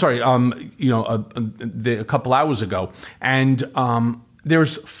 a couple hours ago, and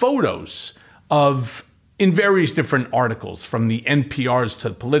there's photos of, in various different articles, from the NPRs to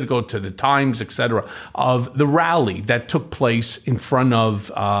Politico to the Times, etc., of the rally that took place in front of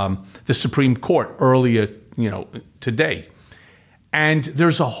the Supreme Court earlier, today. And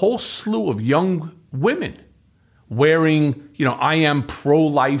there's a whole slew of young women wearing, I am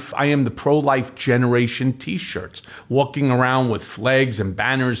pro-life, I am the pro-life generation t-shirts, walking around with flags and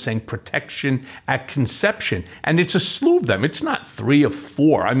banners saying protection at conception. And it's a slew of them. It's not 3 or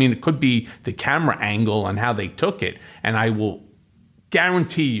 4. I mean, it could be the camera angle and how they took it. And I will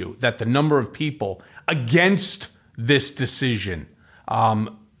guarantee you that the number of people against this decision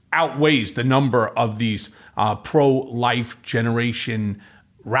outweighs the number of these pro-life generation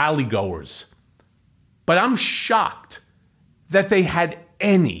rally goers. But I'm shocked that they had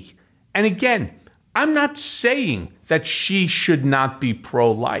any. And again, I'm not saying that she should not be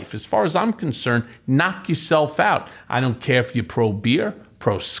pro-life. As far as I'm concerned, knock yourself out. I don't care if you're pro-beer,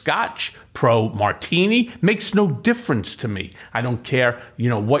 pro-scotch, pro-martini. Makes no difference to me. I don't care,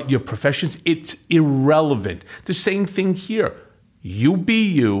 what your profession is. It's irrelevant. The same thing here. You be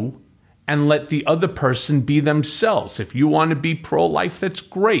you, and let the other person be themselves. If you want to be pro-life, that's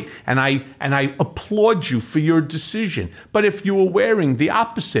great. And I applaud you for your decision. But if you are wearing the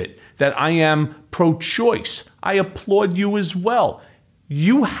opposite, that I am pro-choice, I applaud you as well.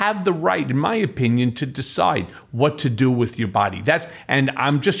 You have the right, in my opinion, to decide what to do with your body. And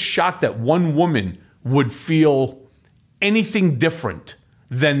I'm just shocked that one woman would feel anything different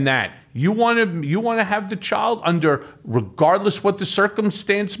than that. You want to have the child under, regardless what the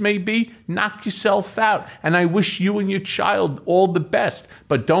circumstance may be, knock yourself out. And I wish you and your child all the best,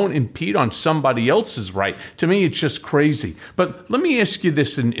 but don't impede on somebody else's right. To me, it's just crazy. But let me ask you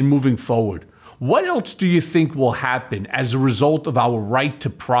this in moving forward. What else do you think will happen as a result of our right to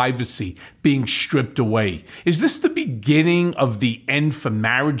privacy being stripped away? Is this the beginning of the end for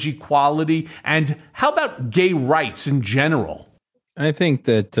marriage equality? And how about gay rights in general? I think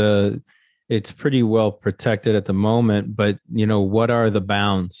that it's pretty well protected at the moment, but what are the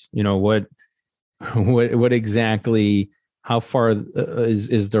bounds? What exactly? How far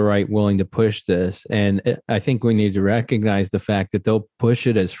is the right willing to push this? And I think we need to recognize the fact that they'll push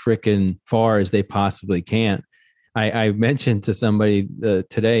it as frickin' far as they possibly can. I mentioned to somebody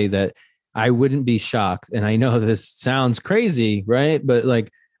today that I wouldn't be shocked. And I know this sounds crazy, right? But like,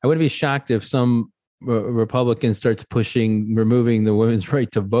 I wouldn't be shocked if some Republican starts pushing removing the women's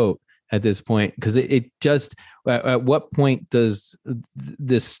right to vote at this point, because it just, at what point does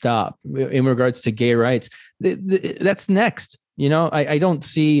this stop in regards to gay rights? That's next. You know, I don't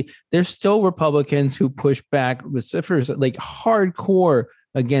see, there's still Republicans who push back vociferous, like hardcore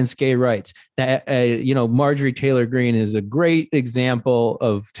against gay rights. That Marjorie Taylor Greene is a great example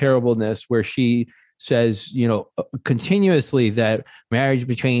of terribleness, where she says, continuously that marriage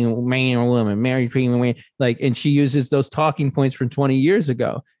between man and woman, marriage between women, and she uses those talking points from 20 years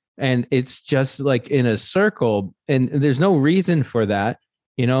ago. And it's just like in a circle, and there's no reason for that.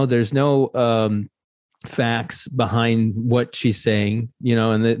 There's no facts behind what she's saying,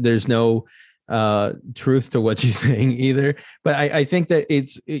 and there's no truth to what she's saying either. But I think that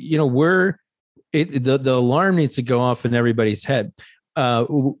it's, the alarm needs to go off in everybody's head.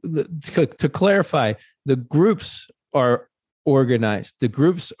 To clarify, the groups are organized. The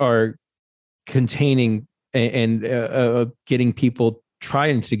groups are containing and getting people,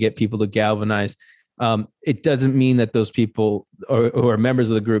 trying to get people to galvanize. It doesn't mean that those people who are members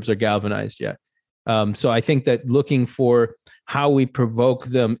of the groups are galvanized yet. So I think that looking for how we provoke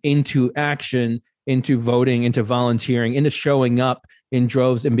them into action, into voting, into volunteering, into showing up in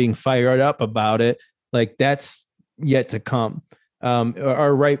droves and being fired up about it, that's yet to come.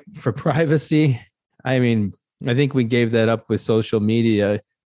 Our right for privacy, I mean, I think we gave that up with social media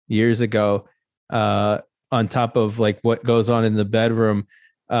years ago, on top of what goes on in the bedroom.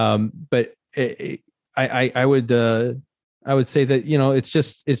 But I would say that, it's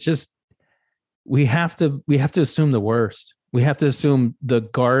just, we have to assume the worst. We have to assume the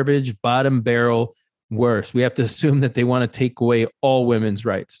garbage bottom barrel worst. We have to assume that they want to take away all women's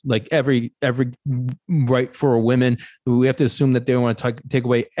rights, like every right for women. We have to assume that they want to take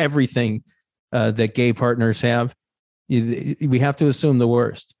away everything that gay partners have. We have to assume the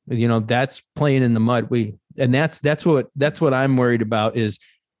worst. That's playing in the mud. That's what I'm worried about, is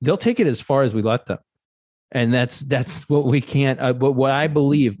they'll take it as far as we let them. And that's what we can't, but what I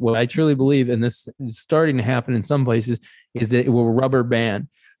truly believe, and this is starting to happen in some places, is that it will rubber band.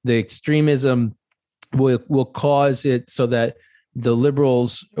 The extremism will cause it so that the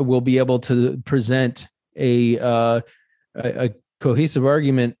liberals will be able to present a cohesive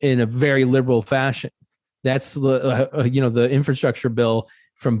argument in a very liberal fashion. That's the infrastructure bill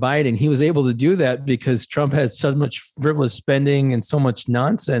from Biden. He was able to do that because Trump had so much frivolous spending and so much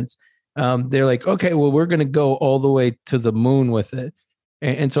nonsense. They're like, okay, well, we're going to go all the way to the moon with it.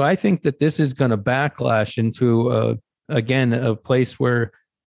 And so I think that this is going to backlash into, again, a place where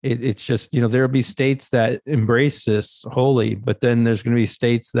it's just, there'll be states that embrace this wholly, but then there's going to be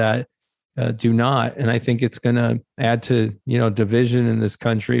states that do not. And I think it's going to add to, division in this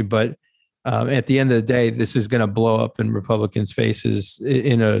country. But at the end of the day, this is going to blow up in Republicans' faces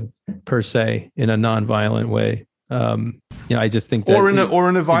in a nonviolent way. I just think that, or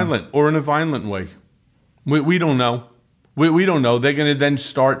in a violent way. We don't know. We don't know. They're going to then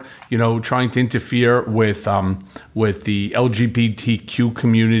start, trying to interfere with the LGBTQ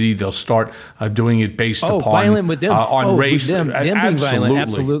community. They'll start doing it based upon violent with them on race. Them being violent.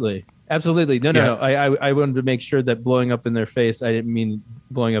 Absolutely. No. I wanted to make sure that blowing up in their face, I didn't mean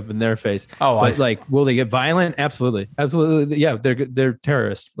blowing up in their face. Will they get violent? Absolutely. Yeah, they're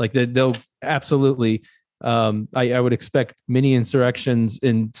terrorists. They'll absolutely. I would expect mini insurrections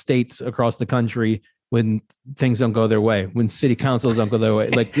in states across the country when things don't go their way, when city councils don't go their way.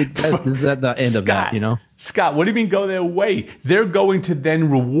 This is at the end of that, Scott, what do you mean go their way? They're going to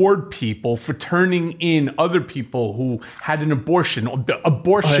then reward people for turning in other people who had an abortion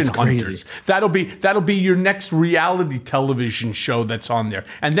hunters. Crazy. That'll be your next reality television show that's on there.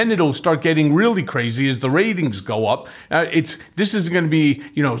 And then it'll start getting really crazy as the ratings go up. This is going to be,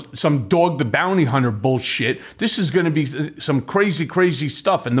 some Dog the Bounty Hunter bullshit. This is going to be some crazy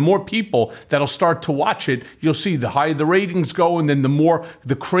stuff. And the more people that'll start to watch it, you'll see the higher the ratings go, and then the more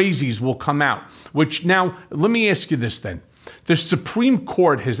the crazies will come out. Which now, let me ask you this then. The Supreme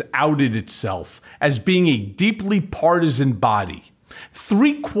Court has outed itself as being a deeply partisan body.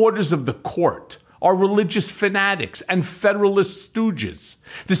 3/4 of the court are religious fanatics and Federalist stooges.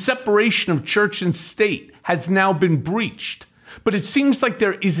 The separation of church and state has now been breached. But it seems like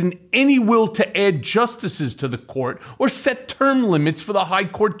there isn't any will to add justices to the court or set term limits for the high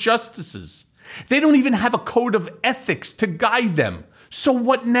court justices. They don't even have a code of ethics to guide them. So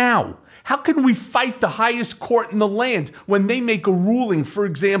what now? How can we fight the highest court in the land when they make a ruling, for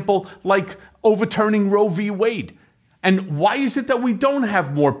example, like overturning Roe v. Wade? And why is it that we don't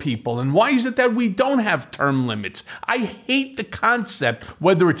have more people? And why is it that we don't have term limits? I hate the concept,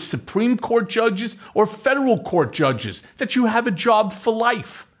 whether it's Supreme Court judges or federal court judges, that you have a job for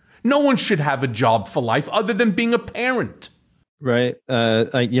life. No one should have a job for life other than being a parent. Right.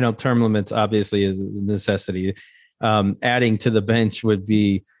 Term limits obviously is a necessity. Adding to the bench would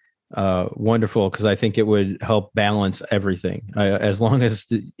be wonderful, because I think it would help balance everything, as long as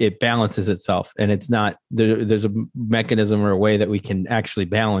it balances itself, and it's not there's a mechanism or a way that we can actually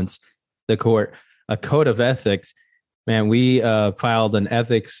balance the court. A code of ethics, man, we filed an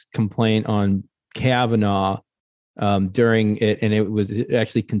ethics complaint on Kavanaugh during it, and it was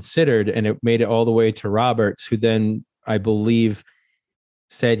actually considered, and it made it all the way to Roberts, who then, I believe,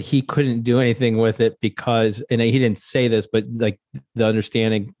 said he couldn't do anything with it because, and he didn't say this, but like the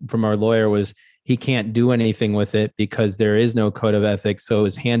understanding from our lawyer was he can't do anything with it because there is no code of ethics. So it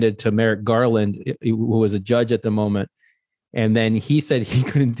was handed to Merrick Garland, who was a judge at the moment. And then he said he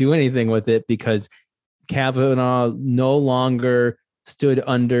couldn't do anything with it because Kavanaugh no longer stood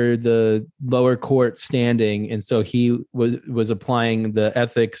under the lower court standing. And so he was applying the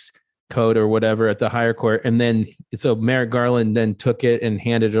ethics code or whatever at the higher court. And then, so Merrick Garland then took it and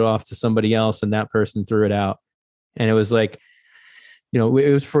handed it off to somebody else, and that person threw it out. And it was like, it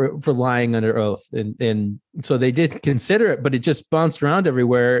was for lying under oath. And so they did consider it, but it just bounced around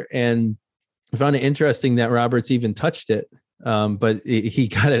everywhere. And I found it interesting that Roberts even touched it. But he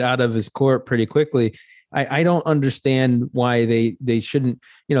got it out of his court pretty quickly. I don't understand why they shouldn't,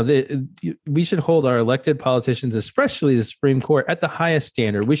 we should hold our elected politicians, especially the Supreme Court, at the highest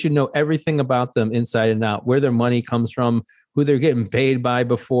standard. We should know everything about them inside and out, where their money comes from, who they're getting paid by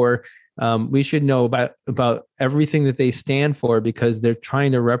before. We should know about everything that they stand for, because they're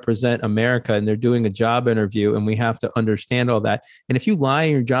trying to represent America and they're doing a job interview, and we have to understand all that. And if you lie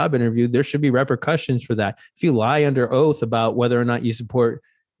in your job interview, there should be repercussions for that. If you lie under oath about whether or not you support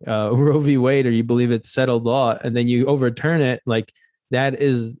Roe v. Wade, or you believe it's settled law, and then you overturn it, like, that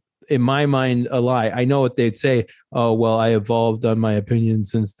is, in my mind, a lie. I know what they'd say. Oh, well, I evolved on my opinion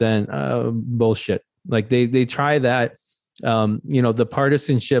since then. Bullshit. Like they try that. The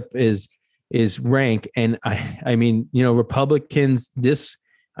partisanship is rank. And I mean, Republicans,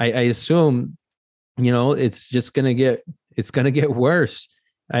 I assume, it's just going to get worse.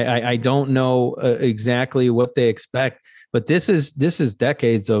 I don't know exactly what they expect. But this is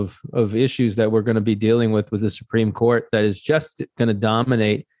decades of issues that we're going to be dealing with the Supreme Court, that is just going to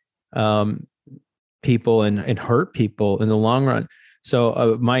dominate people and hurt people in the long run.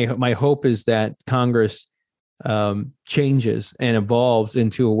 So my hope is that Congress changes and evolves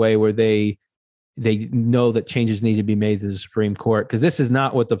into a way where they know that changes need to be made to the Supreme Court, because this is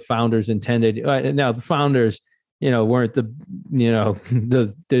not what the founders intended. Now, the founders, weren't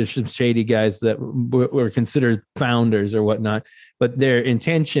there's some shady guys that were considered founders or whatnot, but their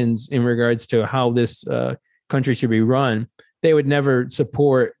intentions in regards to how this country should be run, they would never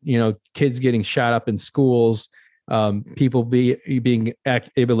support, kids getting shot up in schools, people being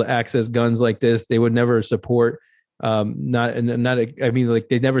able to access guns like this. They would never support, they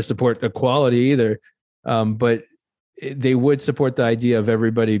never support equality either. But they would support the idea of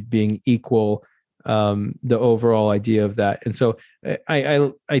everybody being equal, the overall idea of that. And so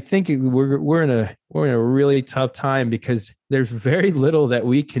I think we're in a really tough time, because there's very little that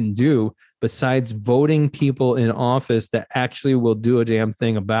we can do besides voting people in office that actually will do a damn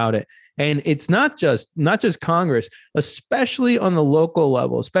thing about it. And it's not just Congress, especially on the local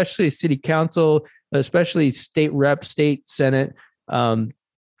level, especially city council, especially state rep, state senate,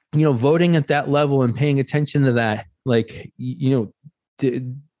 voting at that level and paying attention to that,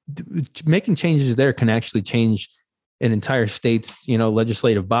 making changes there can actually change an entire state's,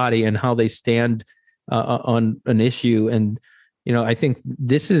 legislative body and how they stand on an issue. And, I think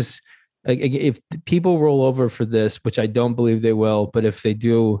this is, if people roll over for this, which I don't believe they will, but if they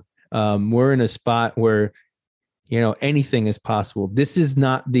do, we're in a spot where, anything is possible. This is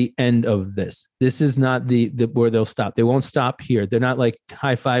not the end of this. This is not the where they'll stop. They won't stop here. They're not like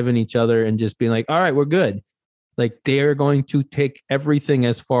high-fiving each other and just being like, all right, we're good. Like, they're going to take everything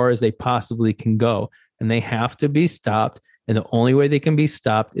as far as they possibly can go, and they have to be stopped. And the only way they can be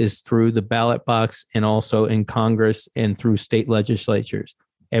stopped is through the ballot box, and also in Congress and through state legislatures.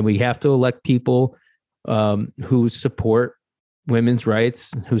 And we have to elect people who support women's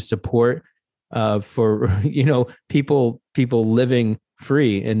rights, who support for people living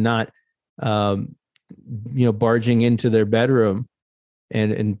free and not barging into their bedroom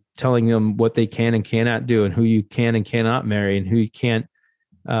and telling them what they can and cannot do, and who you can and cannot marry, and who you can't.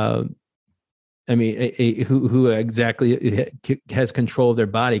 Who exactly has control of their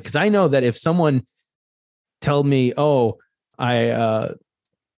body? Because I know that if someone tell me, oh,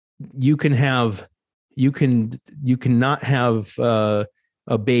 you cannot have a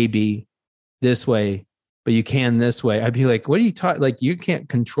baby this way, but you can this way. I'd be like, what are you talking? Like, you can't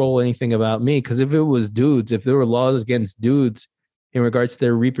control anything about me. Because if it was dudes, if there were laws against dudes in regards to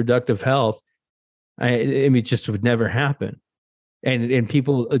their reproductive health, I mean, it just would never happen. And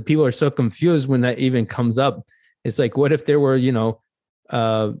people are so confused when that even comes up. It's like, what if there were,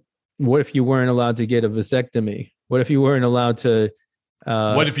 what if you weren't allowed to get a vasectomy? What if you weren't allowed to?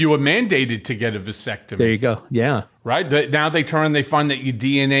 What if you were mandated to get a vasectomy? There you go. Yeah. Right. Now they find that your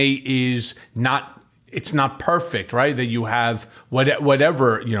DNA is not. It's not perfect, right? That you have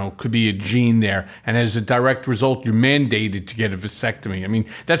whatever, could be a gene there. And as a direct result, you're mandated to get a vasectomy. I mean,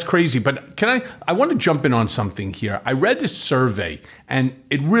 that's crazy. But I want to jump in on something here. I read this survey and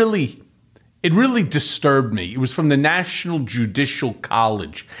it really disturbed me. It was from the National Judicial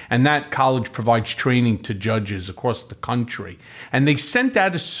College. And that college provides training to judges across the country. And they sent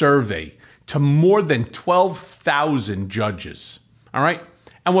out a survey to more than 12,000 judges. All right.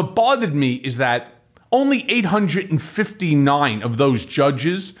 And what bothered me is that only 859 of those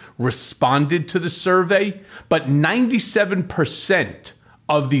judges responded to the survey, but 97%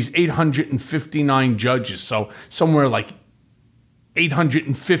 of these 859 judges, so somewhere like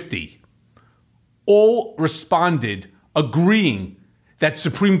 850, all responded agreeing that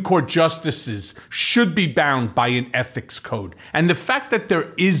Supreme Court justices should be bound by an ethics code. And the fact that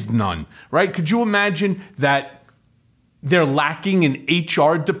there is none, right? Could you imagine that they're lacking an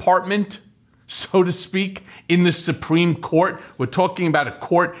HR department, so to speak, in the Supreme Court? We're talking about a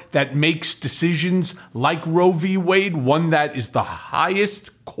court that makes decisions like Roe v. Wade, one that is the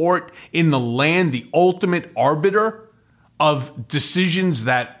highest court in the land, the ultimate arbiter of decisions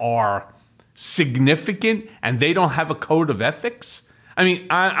that are significant, and they don't have a code of ethics? I mean,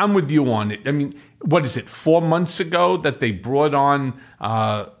 I'm with you on it. I mean, what is it, 4 months ago that they brought on,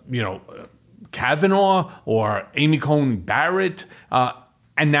 Kavanaugh or Amy Coney Barrett,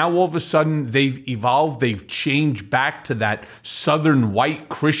 and now all of a sudden they've evolved, they've changed back to that Southern white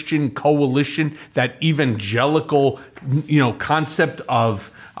Christian coalition, that evangelical, concept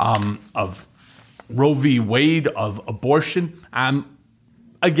of Roe v. Wade, of abortion.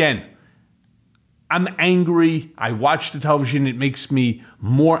 Again, I'm angry. I watch the television. It makes me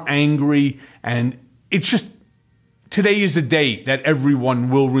more angry. And it's just, today is a day that everyone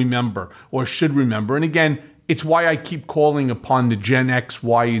will remember or should remember. And again, it's why I keep calling upon the Gen X,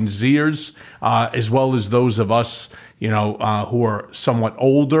 Y, and Zers, as well as those of us, who are somewhat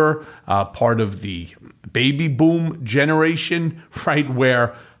older, part of the baby boom generation, right,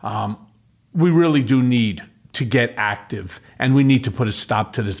 where we really do need to get active, and we need to put a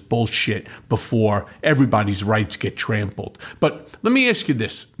stop to this bullshit before everybody's rights get trampled. But let me ask you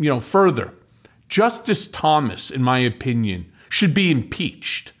this, further. Justice Thomas, in my opinion, should be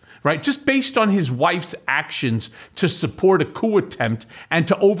impeached, right? Just based on his wife's actions to support a coup attempt and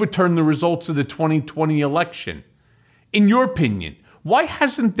to overturn the results of the 2020 election. In your opinion, why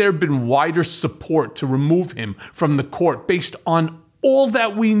hasn't there been wider support to remove him from the court based on all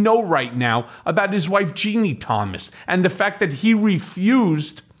that we know right now about his wife, Jeannie Thomas, and the fact that he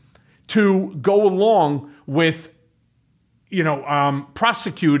refused to go along with,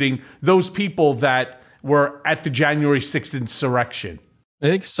 prosecuting those people that were at the January 6th insurrection? I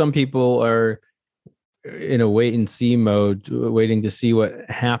think some people are in a wait and see mode, waiting to see what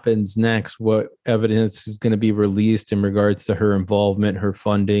happens next, what evidence is going to be released in regards to her involvement, her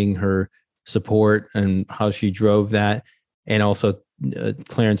funding, her support, and how she drove that, and also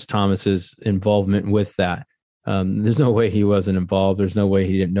Clarence Thomas's involvement with that. There's no way he wasn't involved. There's no way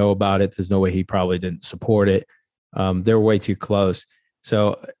he didn't know about it. There's no way he probably didn't support it. They're way too close.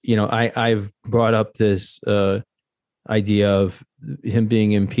 So, I've brought up this idea of him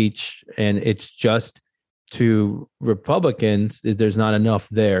being impeached, and it's just to Republicans, there's not enough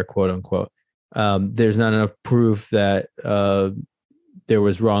there, quote unquote. There's not enough proof that there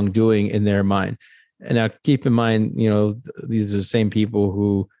was wrongdoing in their mind. And now keep in mind, these are the same people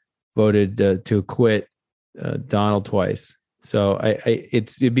who voted to acquit Donald twice. So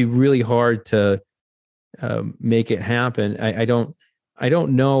it'd be really hard to make it happen. I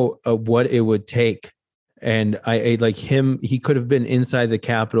don't know what it would take. And I like him. He could have been inside the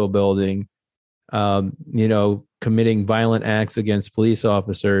Capitol building, committing violent acts against police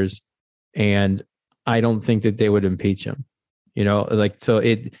officers, and I don't think that they would impeach him.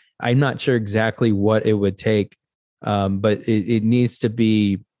 I'm not sure exactly what it would take, but it needs to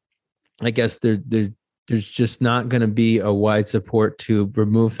be. I guess there's just not going to be a wide support to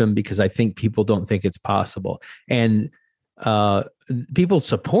remove him, because I think people don't think it's possible, and people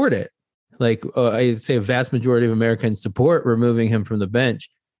support it. like I'd say a vast majority of Americans support removing him from the bench.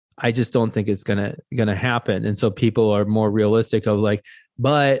 I just don't think it's gonna happen. And so people are more realistic of like,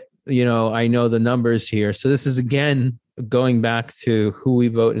 but I know the numbers here. So this is again going back to who we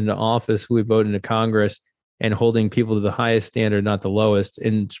vote into office, who we vote into Congress, and holding people to the highest standard, not the lowest.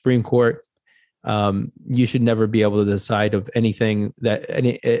 In Supreme Court, you should never be able to decide of anything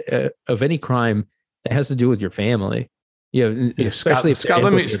of any crime that has to do with your family. Especially Scott,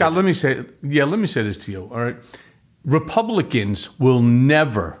 let me say this to you. All right. Republicans will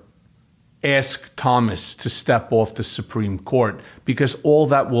never ask Thomas to step off the Supreme Court, because all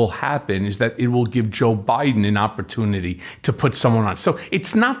that will happen is that it will give Joe Biden an opportunity to put someone on. So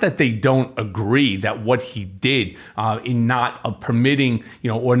it's not that they don't agree that what he did in not permitting,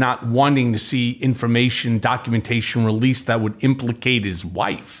 or not wanting to see information, documentation released that would implicate his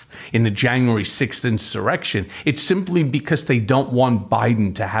wife in the January 6th insurrection. It's simply because they don't want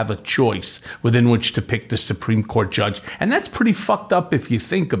Biden to have a choice within which to pick the Supreme Court judge. And that's pretty fucked up if you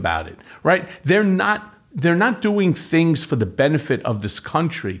think about it, right? They're not doing things for the benefit of this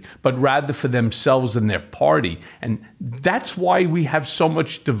country, but rather for themselves and their party. And that's why we have so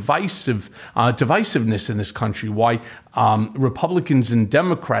much divisiveness in this country, why Republicans and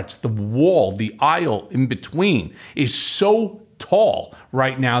Democrats, the wall, the aisle in between is so tall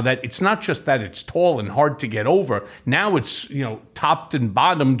right now that it's not just that it's tall and hard to get over. Now it's, topped and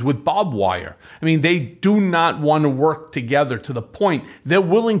bottomed with barbed wire. I mean, they do not want to work together to the point they're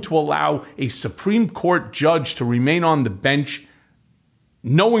willing to allow a Supreme Court judge to remain on the bench,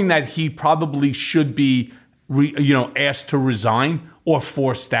 knowing that he probably should be, asked to resign or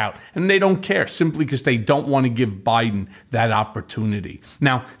forced out. And they don't care, simply because they don't want to give Biden that opportunity.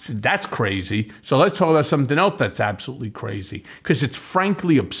 Now, that's crazy. So let's talk about something else that's absolutely crazy, because it's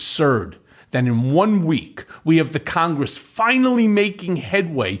frankly absurd that in 1 week we have the Congress finally making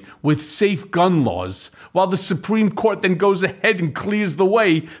headway with safe gun laws, while the Supreme Court then goes ahead and clears the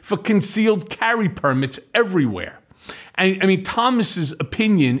way for concealed carry permits everywhere. I mean, Thomas's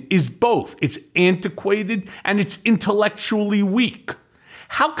opinion is both. It's antiquated and it's intellectually weak.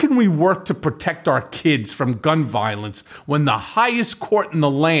 How can we work to protect our kids from gun violence when the highest court in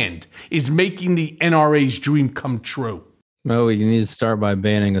the land is making the NRA's dream come true? Well, you need to start by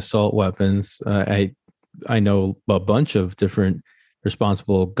banning assault weapons. I know a bunch of different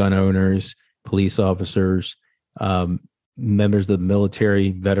responsible gun owners, police officers, members of the military,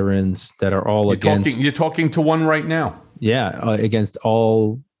 veterans that are all against. You're talking to one right now. Yeah, against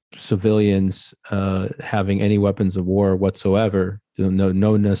all civilians having any weapons of war whatsoever.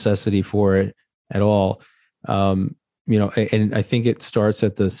 No necessity for it at all. And I think it starts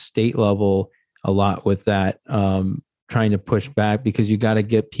at the state level a lot with that, trying to push back, because you got to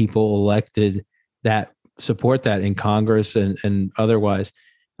get people elected that support that in Congress and otherwise.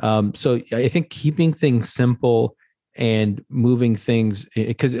 So I think keeping things simple and moving things,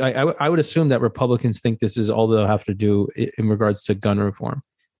 because I would assume that Republicans think this is all they'll have to do in regards to gun reform.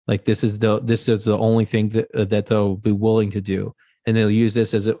 Like this is the only thing that they'll be willing to do, and they'll use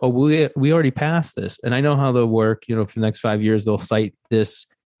this as we already passed this. And I know how they'll work. For the next 5 years they'll cite this.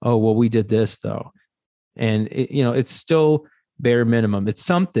 Oh well, we did this though, and it's still bare minimum. It's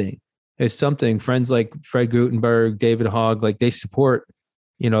something. It's something. Friends like Fred Guttenberg, David Hogg, like they support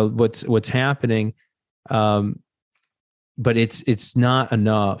what's happening. But it's not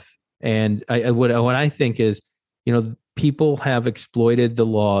enough. And what I think is, people have exploited the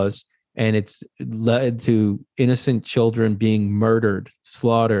laws, and it's led to innocent children being murdered,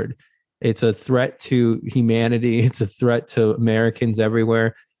 slaughtered. It's a threat to humanity. It's a threat to Americans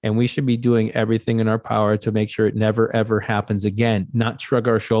everywhere. And we should be doing everything in our power to make sure it never, ever happens again. Not shrug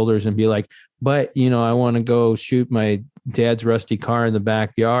our shoulders and be like, but, I want to go shoot my dad's rusty car in the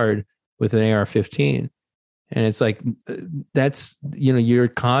backyard with an AR-15. And it's like, that's, your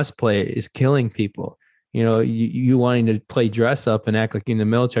cosplay is killing people. You wanting to play dress up and act like you're in the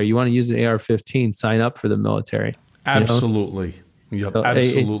military. You want to use an AR-15, sign up for the military. Absolutely. Yep, so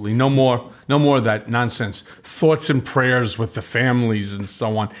absolutely. No more of that nonsense. Thoughts and prayers with the families and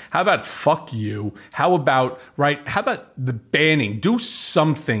so on. How about fuck you? How about the banning? Do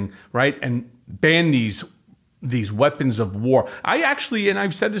something, right? And ban these weapons of war. I actually, and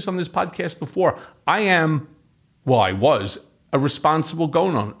I've said this on this podcast before, I was a responsible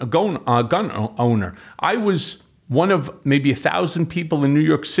gun owner. I was one of maybe 1,000 people in New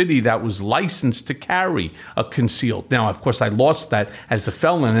York City that was licensed to carry a concealed. Now, of course, I lost that as a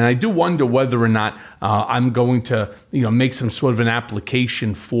felon, and I do wonder whether or not I'm going to, make some sort of an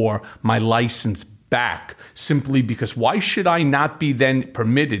application for my license back, simply because why should I not be then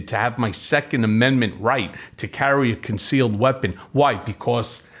permitted to have my Second Amendment right to carry a concealed weapon? Why?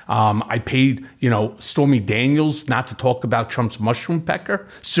 Because I paid, Stormy Daniels not to talk about Trump's mushroom pecker.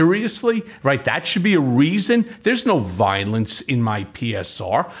 Seriously, right? That should be a reason. There's no violence in my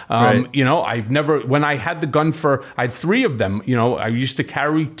PSR. Right. I've never, when I had the gun I had 3 of them. I used to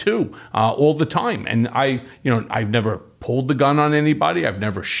carry 2 all the time, and I've never pulled the gun on anybody. I've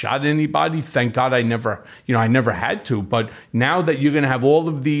never shot anybody. Thank God I never had to. But now that you're going to have all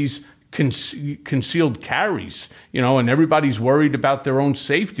of these concealed carries, and everybody's worried about their own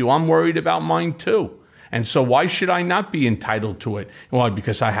safety, well, I'm worried about mine too. And so why should I not be entitled to it? Well,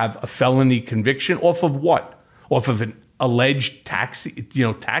 because I have a felony conviction off of what? Off of an alleged tax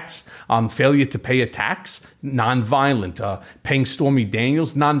failure to pay a tax, nonviolent. Paying Stormy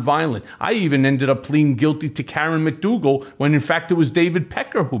Daniels, nonviolent. I even ended up pleading guilty to Karen McDougal when in fact it was David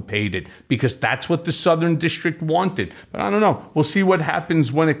Pecker who paid it, because that's what the Southern District wanted. But I don't know. We'll see what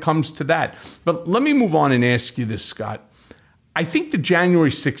happens when it comes to that. But let me move on and ask you this, Scott. I think the January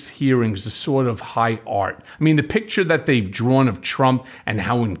 6th hearings is sort of high art. I mean, the picture that they've drawn of Trump and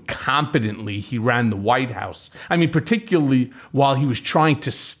how incompetently he ran the White House, I mean, particularly while he was trying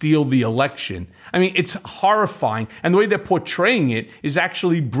to steal the election. I mean, it's horrifying. And the way they're portraying it is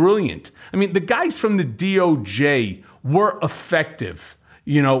actually brilliant. I mean, the guys from the DOJ were effective.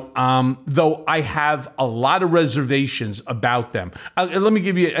 Though I have a lot of reservations about them. Let me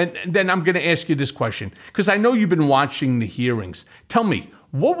give you, and then I'm going to ask you this question, because I know you've been watching the hearings. Tell me,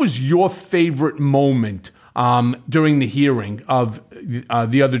 what was your favorite moment during the hearing of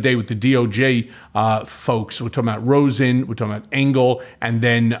the other day with the DOJ folks? We're talking about Rosen, we're talking about Engel, and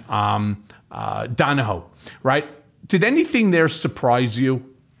then Donahoe, right? Did anything there surprise you?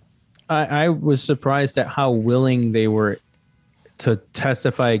 I was surprised at how willing they were to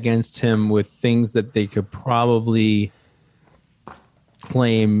testify against him with things that they could probably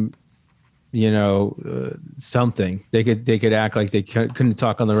claim, something. They could act like they couldn't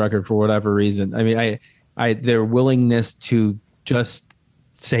talk on the record for whatever reason. I mean, their willingness to just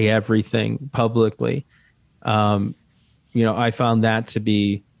say everything publicly. I found that to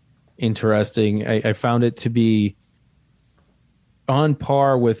be interesting. I found it to be on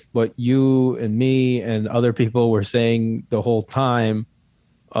par with what you and me and other people were saying the whole time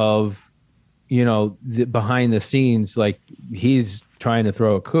of, behind the scenes, like he's trying to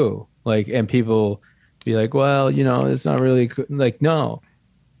throw a coup, and people be like, well, it's not really no,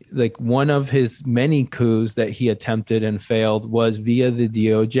 one of his many coups that he attempted and failed was via the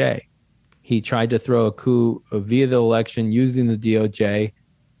DOJ. He tried to throw a coup via the election using the DOJ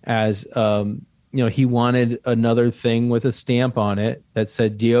as, he wanted another thing with a stamp on it that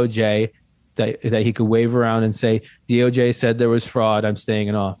said DOJ, that he could wave around and say, DOJ said there was fraud, I'm staying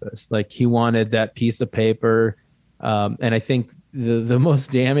in office. He wanted that piece of paper. And I think the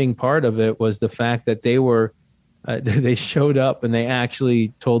most damning part of it was the fact that they showed up and they actually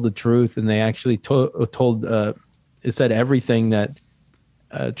told the truth, and they actually told it said everything that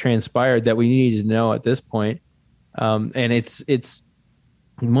transpired that we needed to know at this point. And it's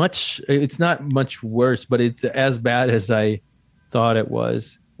not much worse, but it's as bad as I thought it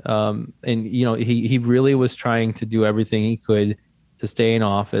was. And he really was trying to do everything he could to stay in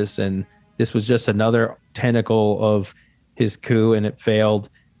office, and this was just another tentacle of his coup, and it failed.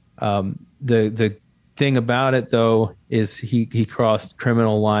 The thing about it, though, is he crossed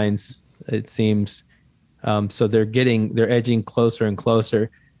criminal lines, it seems. So they're edging closer and closer.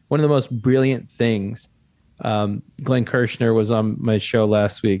 One of the most brilliant things, Glenn Kirshner was on my show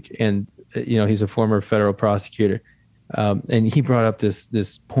last week, and he's a former federal prosecutor, and he brought up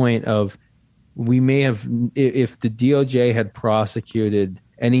this point of, we may have, if the DOJ had prosecuted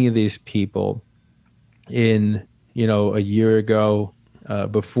any of these people in a year ago,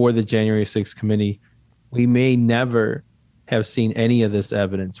 before the January 6th committee, we may never have seen any of this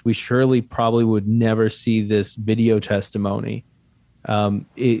evidence. We surely probably would never see this video testimony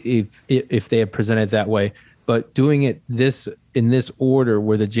if they had presented that way. But doing it in this order,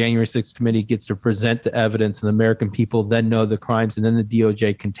 where the January 6th committee gets to present the evidence and the American people then know the crimes, and then the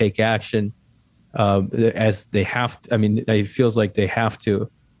DOJ can take action as they have to. I mean, it feels like they have to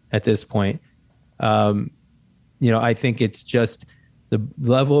at this point. I think it's just the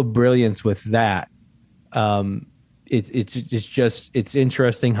level of brilliance with that. It's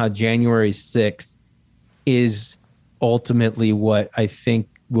interesting how January 6th is ultimately what I think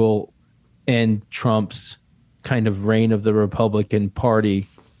will end Trump's kind of reign of the Republican Party.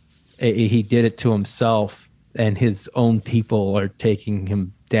 He did it to himself, and his own people are taking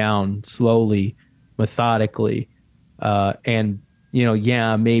him down slowly, methodically. Maybe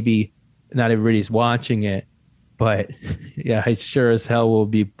not everybody's watching it, but yeah, I sure as hell will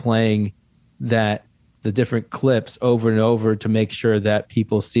be playing that the different clips over and over to make sure that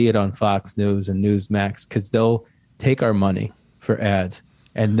people see it on Fox News and Newsmax, because they'll take our money for ads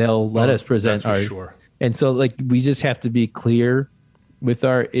and they'll let us present our. Sure. And so, like, we just have to be clear with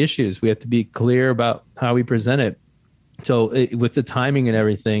our issues. We have to be clear about how we present it. So, with the timing and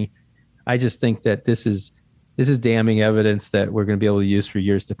everything, I just think that this is damning evidence that we're going to be able to use for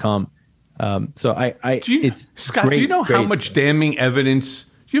years to come. Scott, do you know how much damning evidence?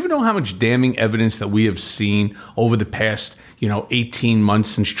 Do you ever know how much damning evidence that we have seen over the past, 18 months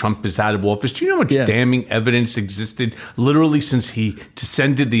since Trump is out of office? Do you know how much damning evidence existed literally since he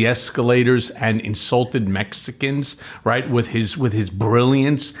descended the escalators and insulted Mexicans, right, with his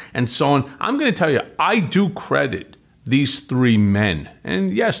brilliance and so on? I'm going to tell you, I do credit these three men.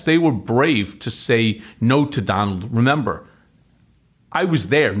 And yes, they were brave to say no to Donald. Remember, I was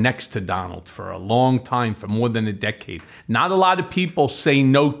there next to Donald for a long time, for more than a decade. Not a lot of people say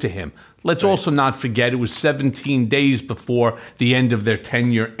no to him. Let's also not forget it was 17 days before the end of their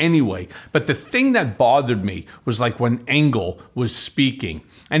tenure anyway. But the thing that bothered me was like when Engel was speaking,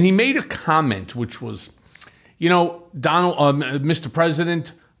 and he made a comment which was, Donald, Mr.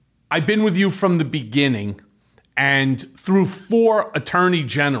 President, I've been with you from the beginning and through 4 attorney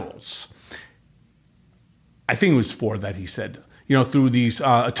generals. I think it was 4 that he said. Through these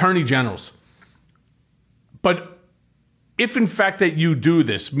attorney generals. But if in fact that you do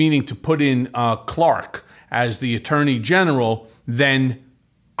this, meaning to put in Clark as the attorney general, then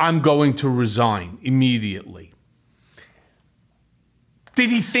I'm going to resign immediately. Did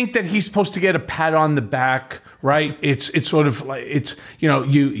he think that he's supposed to get a pat on the back, right? It's sort of like,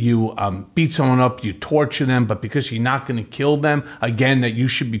 you beat someone up, you torture them, but because you're not going to kill them, again, that you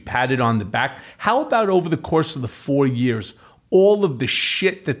should be patted on the back. How about over the course of the 4 years, all of the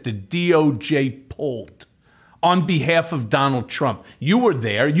shit that the DOJ pulled on behalf of Donald Trump? You were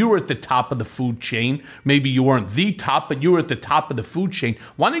there. You were at the top of the food chain. Maybe you weren't the top, but you were at the top of the food chain.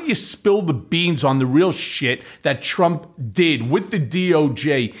 Why don't you spill the beans on the real shit that Trump did with the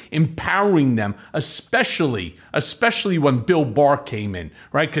DOJ, empowering them, especially when Bill Barr came in,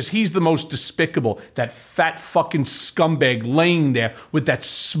 right? Because he's the most despicable, that fat fucking scumbag laying there with that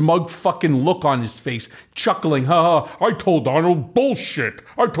smug fucking look on his face, chuckling, I told Donald bullshit.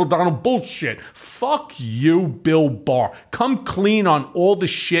 Fuck you, Bill Barr. Come clean on all the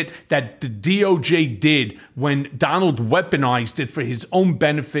shit that the DOJ did when Donald weaponized it for his own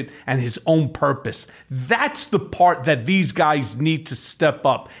benefit and his own purpose. That's the part that these guys need to step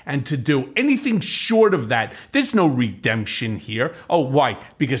up and to do. Anything short of that, there's no redemption here. Oh, why?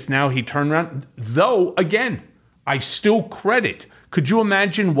 Because now he turned around. Though, again, I still credit. Could you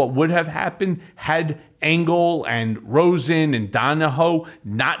imagine what would have happened had Engel and Rosen and Donahoe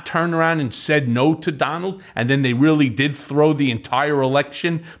not turned around and said no to Donald, and then they really did throw the entire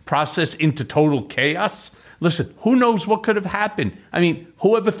election process into total chaos? Listen, who knows what could have happened? I mean,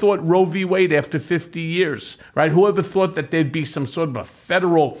 whoever thought Roe v. Wade after 50 years, right? Whoever thought that there'd be some sort of a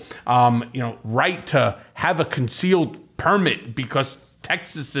federal, right to have a concealed permit because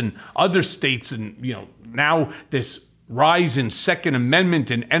Texas and other states and, now this rise in Second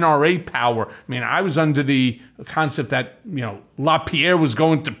Amendment and NRA power. I mean, I was under the concept that, LaPierre was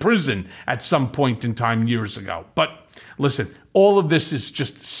going to prison at some point in time years ago. But listen, all of this is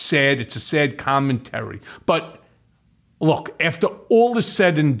just sad. It's a sad commentary. But look, after all is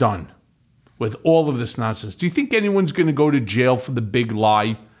said and done with all of this nonsense, do you think anyone's going to go to jail for the big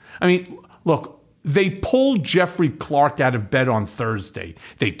lie? I mean, look, they pulled Jeffrey Clark out of bed on Thursday.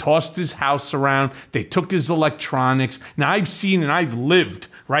 They tossed his house around. They took his electronics. Now, I've seen and I've lived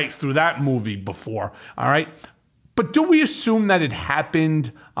right through that movie before, all right? But do we assume that it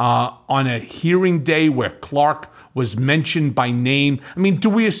happened on a hearing day where Clark was mentioned by name? I mean, do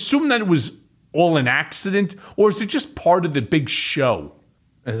we assume that it was all an accident, or is it just part of the big show?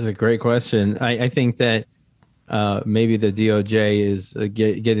 That's a great question. I think that maybe the DOJ is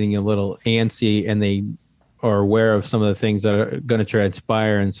getting a little antsy, and they are aware of some of the things that are going to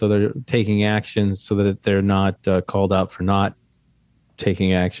transpire, and so they're taking actions so that they're not called out for not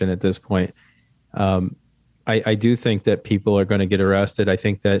taking action at this point. I do think that people are going to get arrested. I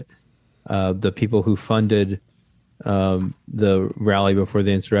think that the people who funded the rally before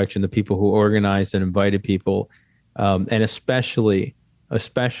the insurrection, the people who organized and invited people, and especially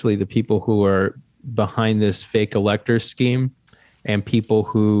the people who are behind this fake elector scheme and people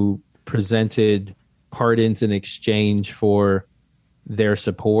who presented pardons in exchange for their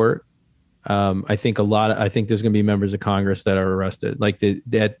support. I think there's going to be members of Congress that are arrested. Like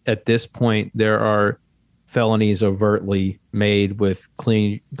at this point, there are felonies overtly made with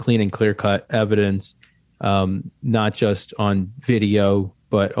clean and clear cut evidence, not just on video,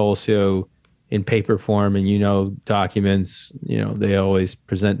 but also in paper form, and documents. They always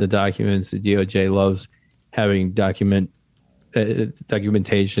present the documents. The DOJ loves having documentation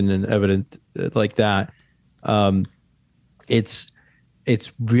and evidence like that. It's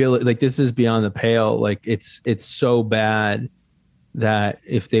really like, this is beyond the pale. Like it's so bad that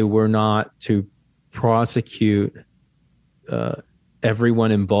if they were not to prosecute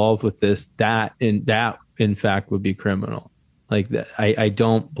everyone involved with this, that in fact would be criminal. Like I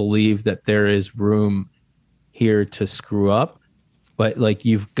don't believe that there is room here to screw up, but like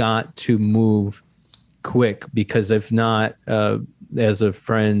you've got to move quick, because if not, as a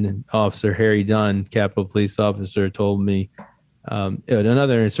friend, Officer Harry Dunn, Capitol Police officer, told me,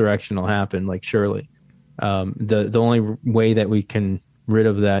 another insurrection will happen, like surely. The only way that we can rid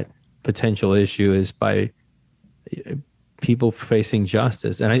of that potential issue is by people facing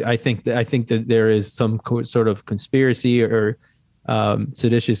justice. And I think that there is some sort of conspiracy or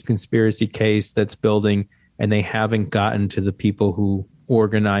seditious conspiracy case that's building, and they haven't gotten to the people who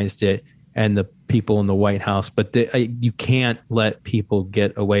organized it and the people in the White House. But you can't let people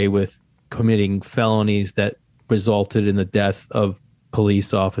get away with committing felonies that resulted in the death of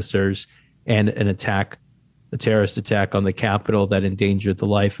police officers and a terrorist attack on the Capitol that endangered the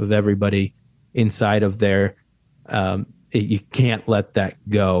life of everybody inside of there. You can't let that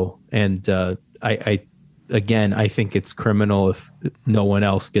go. And I think it's criminal if no one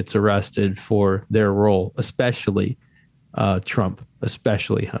else gets arrested for their role, especially Trump,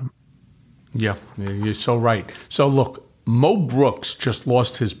 especially him. Yeah, you're so right. So look, Mo Brooks just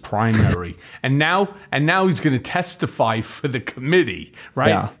lost his primary, and now he's going to testify for the committee, right?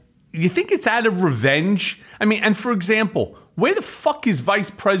 Yeah. You think it's out of revenge? I mean, and for example, where the fuck is Vice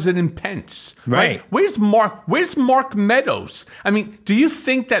President Pence? Right. Where's Mark Meadows? I mean, do you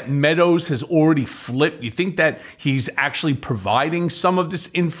think that Meadows has already flipped? You think that he's actually providing some of this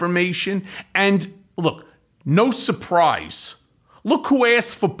information? And look, no surprise. Look who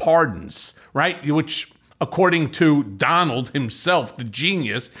asked for pardons, right? Which, according to Donald himself, the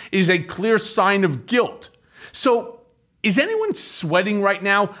genius, is a clear sign of guilt. So is anyone sweating right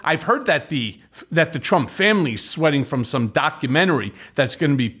now? I've heard that the Trump family is sweating from some documentary that's going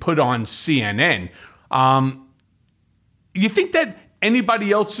to be put on CNN. You think that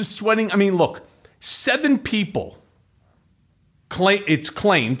anybody else is sweating? I mean, look, 7 people it's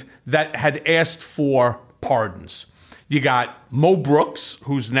claimed that had asked for pardons. You got Mo Brooks,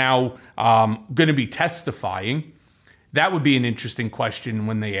 who's now going to be testifying. That would be an interesting question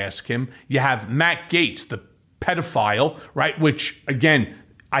when they ask him. You have Matt Gaetz, the pedophile, right? Which, again,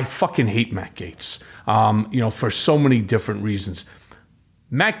 I fucking hate Matt Gaetz, for so many different reasons.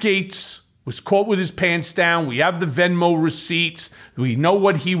 Matt Gaetz was caught with his pants down. We have the Venmo receipts. We know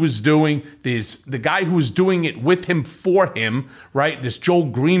what he was doing. There's the guy who was doing it with him for him, right? This Joel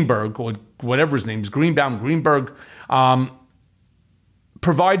Greenberg, or whatever his name is, Greenberg,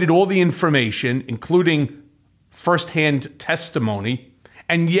 provided all the information, including firsthand testimony.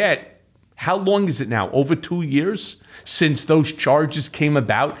 And yet, how long is it now? Over 2 years since those charges came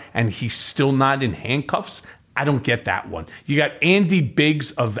about, and he's still not in handcuffs? I don't get that one. You got Andy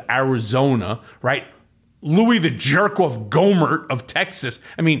Biggs of Arizona, right? Louis the Jerkoff Gohmert of Texas.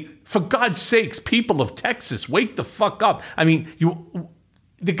 I mean, for God's sakes, people of Texas, wake the fuck up. I mean,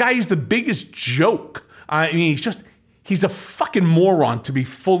 the guy is the biggest joke. I mean, he's a fucking moron, to be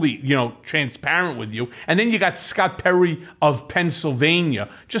fully, transparent with you. And then you got Scott Perry of Pennsylvania,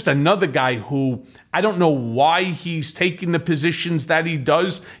 just another guy who I don't know why he's taking the positions that he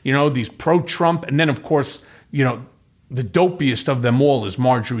does, these pro-Trump. And then, of course, the dopiest of them all is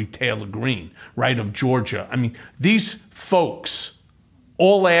Marjorie Taylor Greene, right, of Georgia. I mean, these folks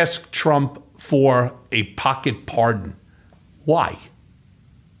all ask Trump for a pocket pardon. Why?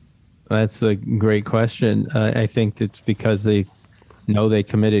 That's a great question. I think it's because they know they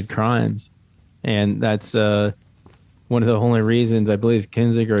committed crimes. And that's one of the only reasons, I believe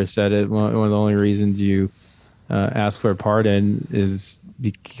Kinzinger said it, one of the only reasons you ask for a pardon is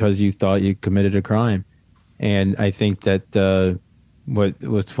because you thought you committed a crime. And I think that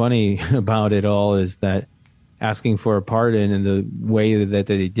what's funny about it all is that asking for a pardon in the way that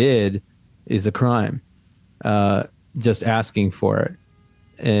they did is a crime. Just asking for it.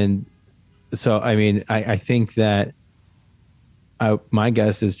 And so, I mean, I think that my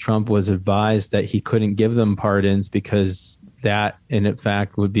guess is Trump was advised that he couldn't give them pardons because that, in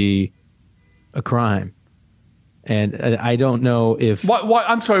fact, would be a crime. And I don't know if why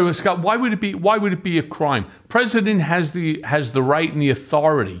I'm sorry, Scott. Why would it be a crime? President has the right and the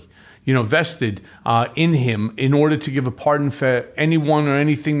authority, vested in him in order to give a pardon for anyone or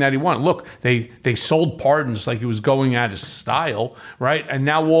anything that he wanted. Look, they sold pardons like it was going out of style, right? And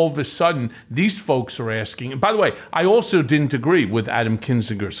now all of a sudden, these folks are asking. And by the way, I also didn't agree with Adam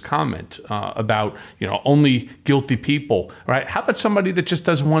Kinzinger's comment about, only guilty people, right? How about somebody that just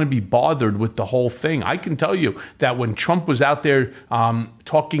doesn't want to be bothered with the whole thing? I can tell you that when Trump was out there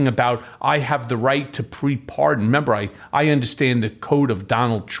talking about, I have the right to pre-pardon. Remember, I understand the code of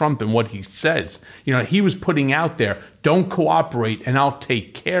Donald Trump and what he says. He was putting out there, don't cooperate and I'll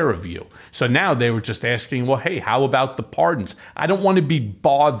take care of you. So now they were just asking, well, hey, how about the pardons? I don't want to be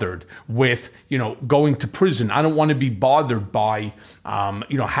bothered with, going to prison. I don't want to be bothered by,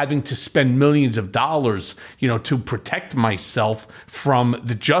 having to spend millions of dollars, to protect myself from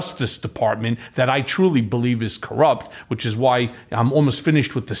the Justice Department that I truly believe is corrupt, which is why I'm almost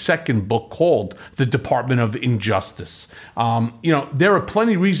finished with the second book called The Department of Injustice. There are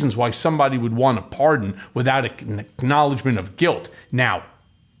plenty of reasons why somebody would want a pardon without an acknowledgement of guilt. Now,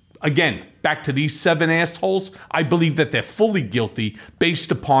 again, back to these 7 assholes, I believe that they're fully guilty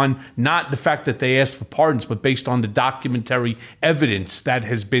based upon not the fact that they asked for pardons, but based on the documentary evidence that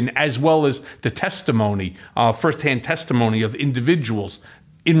has been, as well as the testimony, firsthand testimony of individuals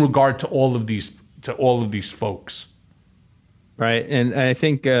in regard to all of these folks. Right, and I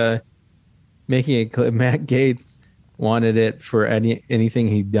think making it clear, Matt Gaetz wanted it for anything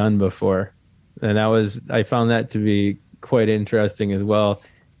he'd done before, and I found that to be quite interesting as well.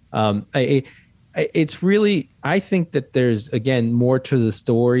 It's really, I think that there's, again, more to the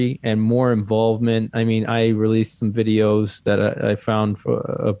story and more involvement. I mean, I released some videos that I found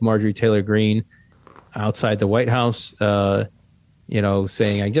of Marjorie Taylor Greene outside the White House,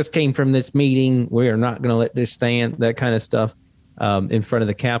 saying, I just came from this meeting. We are not going to let this stand, that kind of stuff, in front of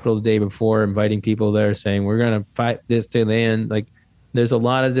the Capitol the day before, inviting people there saying, we're going to fight this to the end. Like, there's a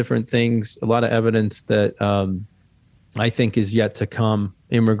lot of different things, a lot of evidence that I think is yet to come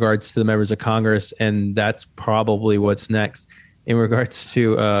in regards to the members of Congress, and that's probably what's next. In regards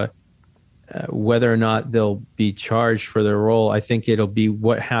to whether or not they'll be charged for their role, I think it'll be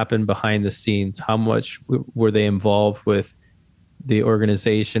what happened behind the scenes. How much were they involved with the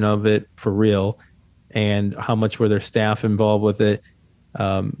organization of it for real, and how much were their staff involved with it?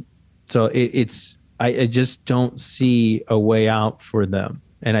 So I just don't see a way out for them,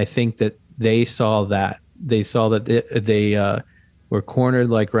 and I think that they saw that. They saw that they were cornered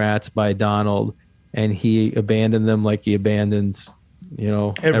like rats by Donald, and he abandoned them like he abandons,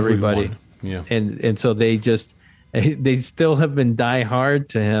 everybody. Yeah. And so they still have been die hard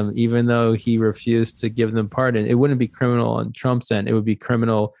to him, even though he refused to give them pardon. It wouldn't be criminal on Trump's end. It would be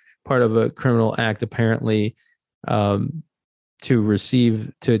part of a criminal act, apparently, to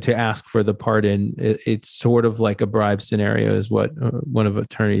ask for the pardon. It's sort of like a bribe scenario, is what one of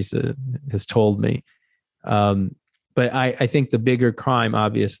attorneys has told me. But I think the bigger crime,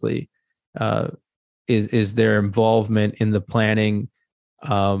 obviously, is their involvement in the planning,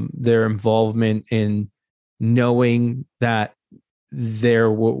 their involvement in knowing that there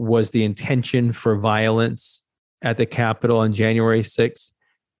was the intention for violence at the Capitol on January 6th,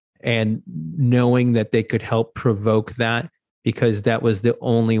 and knowing that they could help provoke that, because that was the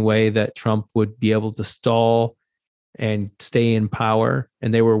only way that Trump would be able to stall and stay in power.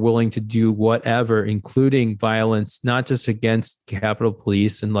 And they were willing to do whatever, including violence, not just against Capitol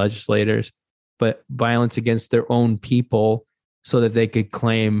Police and legislators, but violence against their own people, so that they could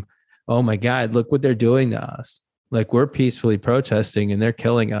claim, oh my God, look what they're doing to us. Like, we're peacefully protesting and they're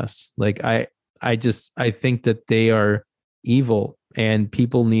killing us. Like, I think that they are evil, and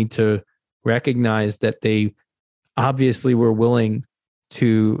people need to recognize that they obviously were willing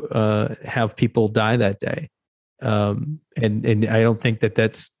to have people die that day. And I don't think that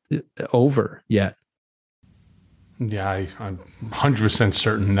that's over yet. Yeah, I'm 100%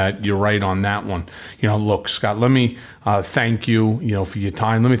 certain that you're right on that one. Look, Scott, let me thank you, for your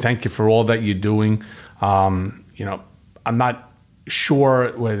time. Let me thank you for all that you're doing. I'm not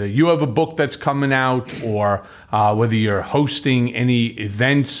sure whether you have a book that's coming out, or whether you're hosting any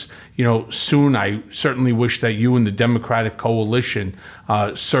events, soon. I certainly wish that you and the Democratic coalition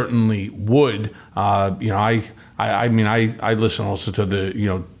certainly would. I listen also to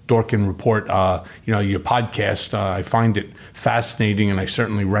the, Dworkin Report, your podcast. I find it fascinating, and I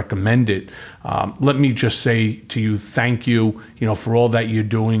certainly recommend it. Let me just say to you, thank you, for all that you're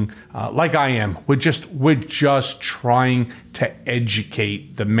doing. Like I am, we're just trying to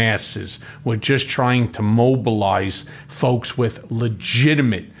educate the masses. We're just trying to mobilize folks with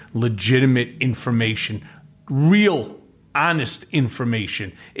legitimate information, real honest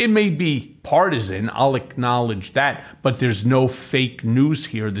information. It may be partisan, I'll acknowledge that, but there's no fake news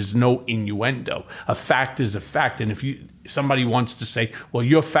here. There's no innuendo. A fact is a fact. And if somebody wants to say, well,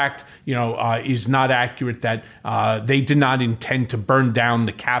 your fact, is not accurate, that they did not intend to burn down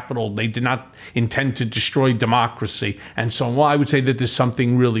the Capitol, they did not intend to destroy democracy, and so on. Well, I would say that there's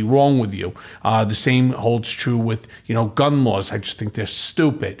something really wrong with you. The same holds true with, gun laws. I just think they're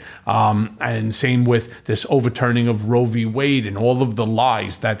stupid. And same with this overturning of Roe v. Wade and all of the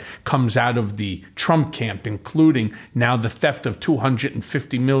lies that comes out of the Trump camp, including now the theft of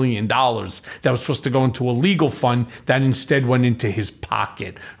 $250 million that was supposed to go into a legal fund that instead went into his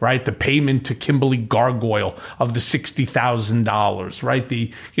pocket, right? The payment to Kimberly Gargoyle of the $60,000, right?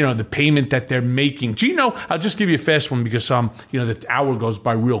 The payment that they're making. Do you know, I'll just give you a fast one because, the hour goes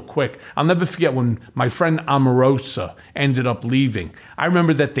by real quick. I'll never forget when my friend Omarosa ended up leaving. I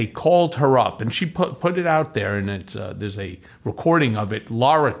remember that they called her up and she put it out there, and there's a recording of it.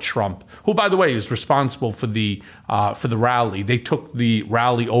 Laura Trump, who, by the way, is responsible for the rally. They took the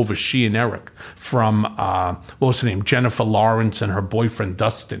rally over, she and Eric, from, what was her name, Jennifer Lawrence and her boyfriend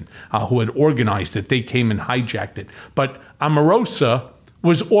Dustin, who had organized it. They came and hijacked it. But Omarosa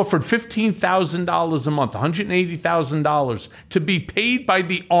was offered $15,000 a month, $180,000, to be paid by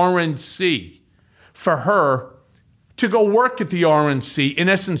the RNC for her to go work at the RNC, in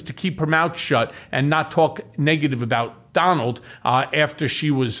essence, to keep her mouth shut and not talk negative about Donald after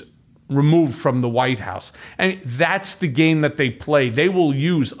she was removed from the White House. And that's the game that they play. They will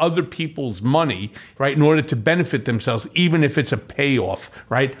use other people's money, right, in order to benefit themselves, even if it's a payoff,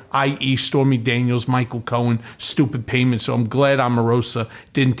 right, i.e. Stormy Daniels, Michael Cohen, stupid payments. So I'm glad Omarosa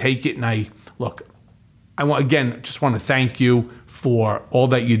didn't take it. And I just want to thank you for all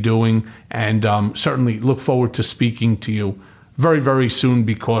that you're doing, and certainly look forward to speaking to you very, very soon,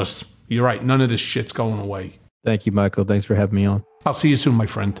 because you're right, none of this shit's going away. Thank you, Michael. Thanks for having me on. I'll see you soon, my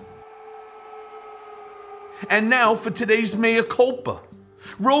friend. And now for today's mea culpa.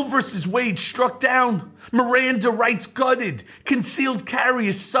 Roe versus Wade struck down. Miranda rights gutted. Concealed carry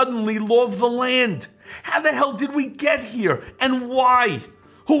is suddenly law of the land. How the hell did we get here? And why?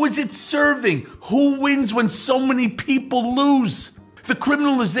 Who is it serving? Who wins when so many people lose? The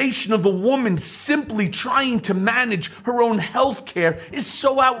criminalization of a woman simply trying to manage her own health care is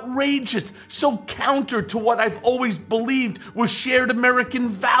so outrageous, so counter to what I've always believed were shared American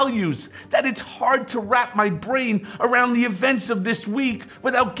values, that it's hard to wrap my brain around the events of this week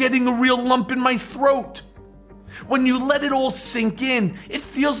without getting a real lump in my throat. When you let it all sink in, it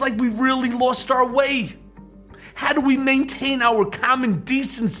feels like we've really lost our way. How do we maintain our common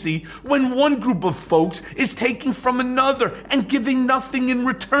decency when one group of folks is taking from another and giving nothing in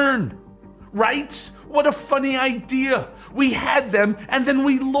return? Rights? What a funny idea. We had them and then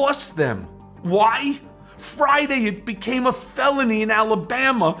we lost them. Why? Friday it became a felony in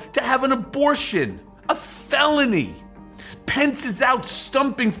Alabama to have an abortion. A felony. Pence is out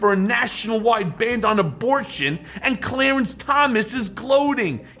stumping for a national-wide ban on abortion, and Clarence Thomas is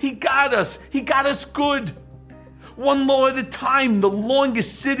gloating. He got us good. One law at a time, the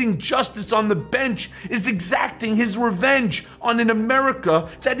longest sitting justice on the bench is exacting his revenge on an America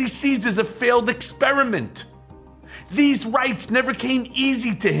that he sees as a failed experiment. These rights never came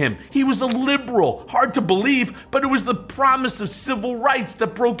easy to him. He was a liberal, hard to believe, but it was the promise of civil rights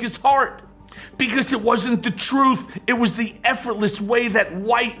that broke his heart. Because it wasn't the truth, it was the effortless way that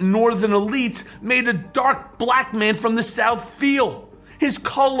white northern elites made a dark black man from the South feel. His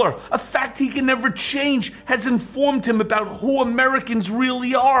color, a fact he can never change, has informed him about who Americans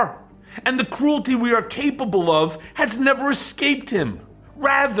really are. And the cruelty we are capable of has never escaped him.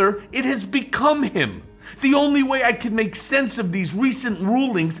 Rather, it has become him. The only way I can make sense of these recent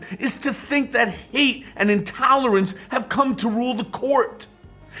rulings is to think that hate and intolerance have come to rule the court.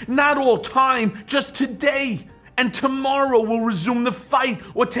 Not all time, just today. And tomorrow we'll resume the fight,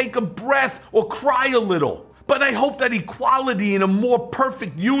 or take a breath, or cry a little. But I hope that equality and a more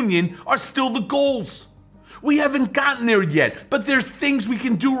perfect union are still the goals. We haven't gotten there yet, but there's things we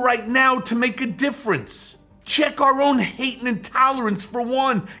can do right now to make a difference. Check our own hate and intolerance for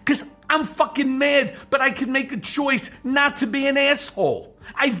one, because I'm fucking mad, but I can make a choice not to be an asshole.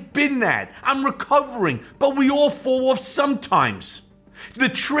 I've been that. I'm recovering, but we all fall off sometimes. The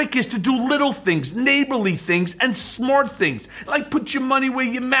trick is to do little things, neighborly things, and smart things, like put your money where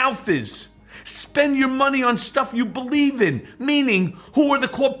your mouth is. Spend your money on stuff you believe in, meaning, who are the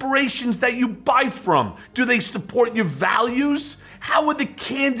corporations that you buy from? Do they support your values? How are the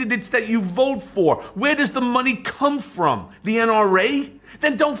candidates that you vote for? Where does the money come from? The NRA?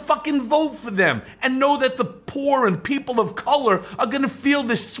 Then don't fucking vote for them and know that the poor and people of color are going to feel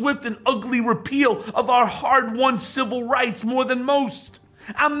this swift and ugly repeal of our hard-won civil rights more than most.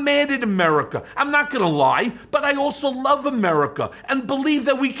 I'm mad at America. I'm not going to lie, but I also love America and believe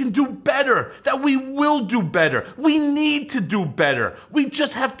that we can do better, that we will do better. We need to do better. We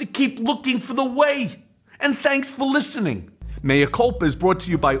just have to keep looking for the way. And thanks for listening. Mea Culpa is brought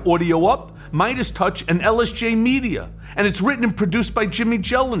to you by Audio Up, Midas Touch, and LSJ Media. And it's written and produced by Jimmy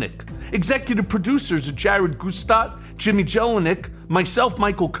Jelinek. Executive producers are Jared Gustat, Jimmy Jelinek, myself,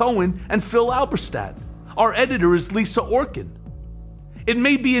 Michael Cohen, and Phil Alberstadt. Our editor is Lisa Orkin. It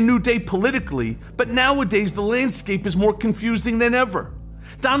may be a new day politically, but nowadays the landscape is more confusing than ever.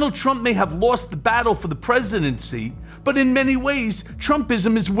 Donald Trump may have lost the battle for the presidency, but in many ways,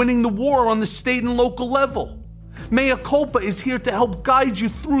 Trumpism is winning the war on the state and local level. Mea Culpa is here to help guide you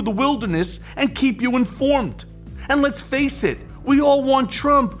through the wilderness and keep you informed. And let's face it, we all want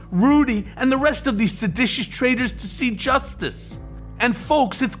Trump, Rudy, and the rest of these seditious traitors to see justice. And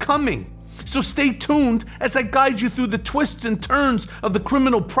folks, it's coming. So stay tuned as I guide you through the twists and turns of the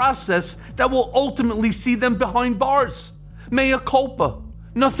criminal process that will ultimately see them behind bars. Mea Culpa,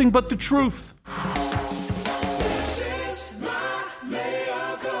 nothing but the truth.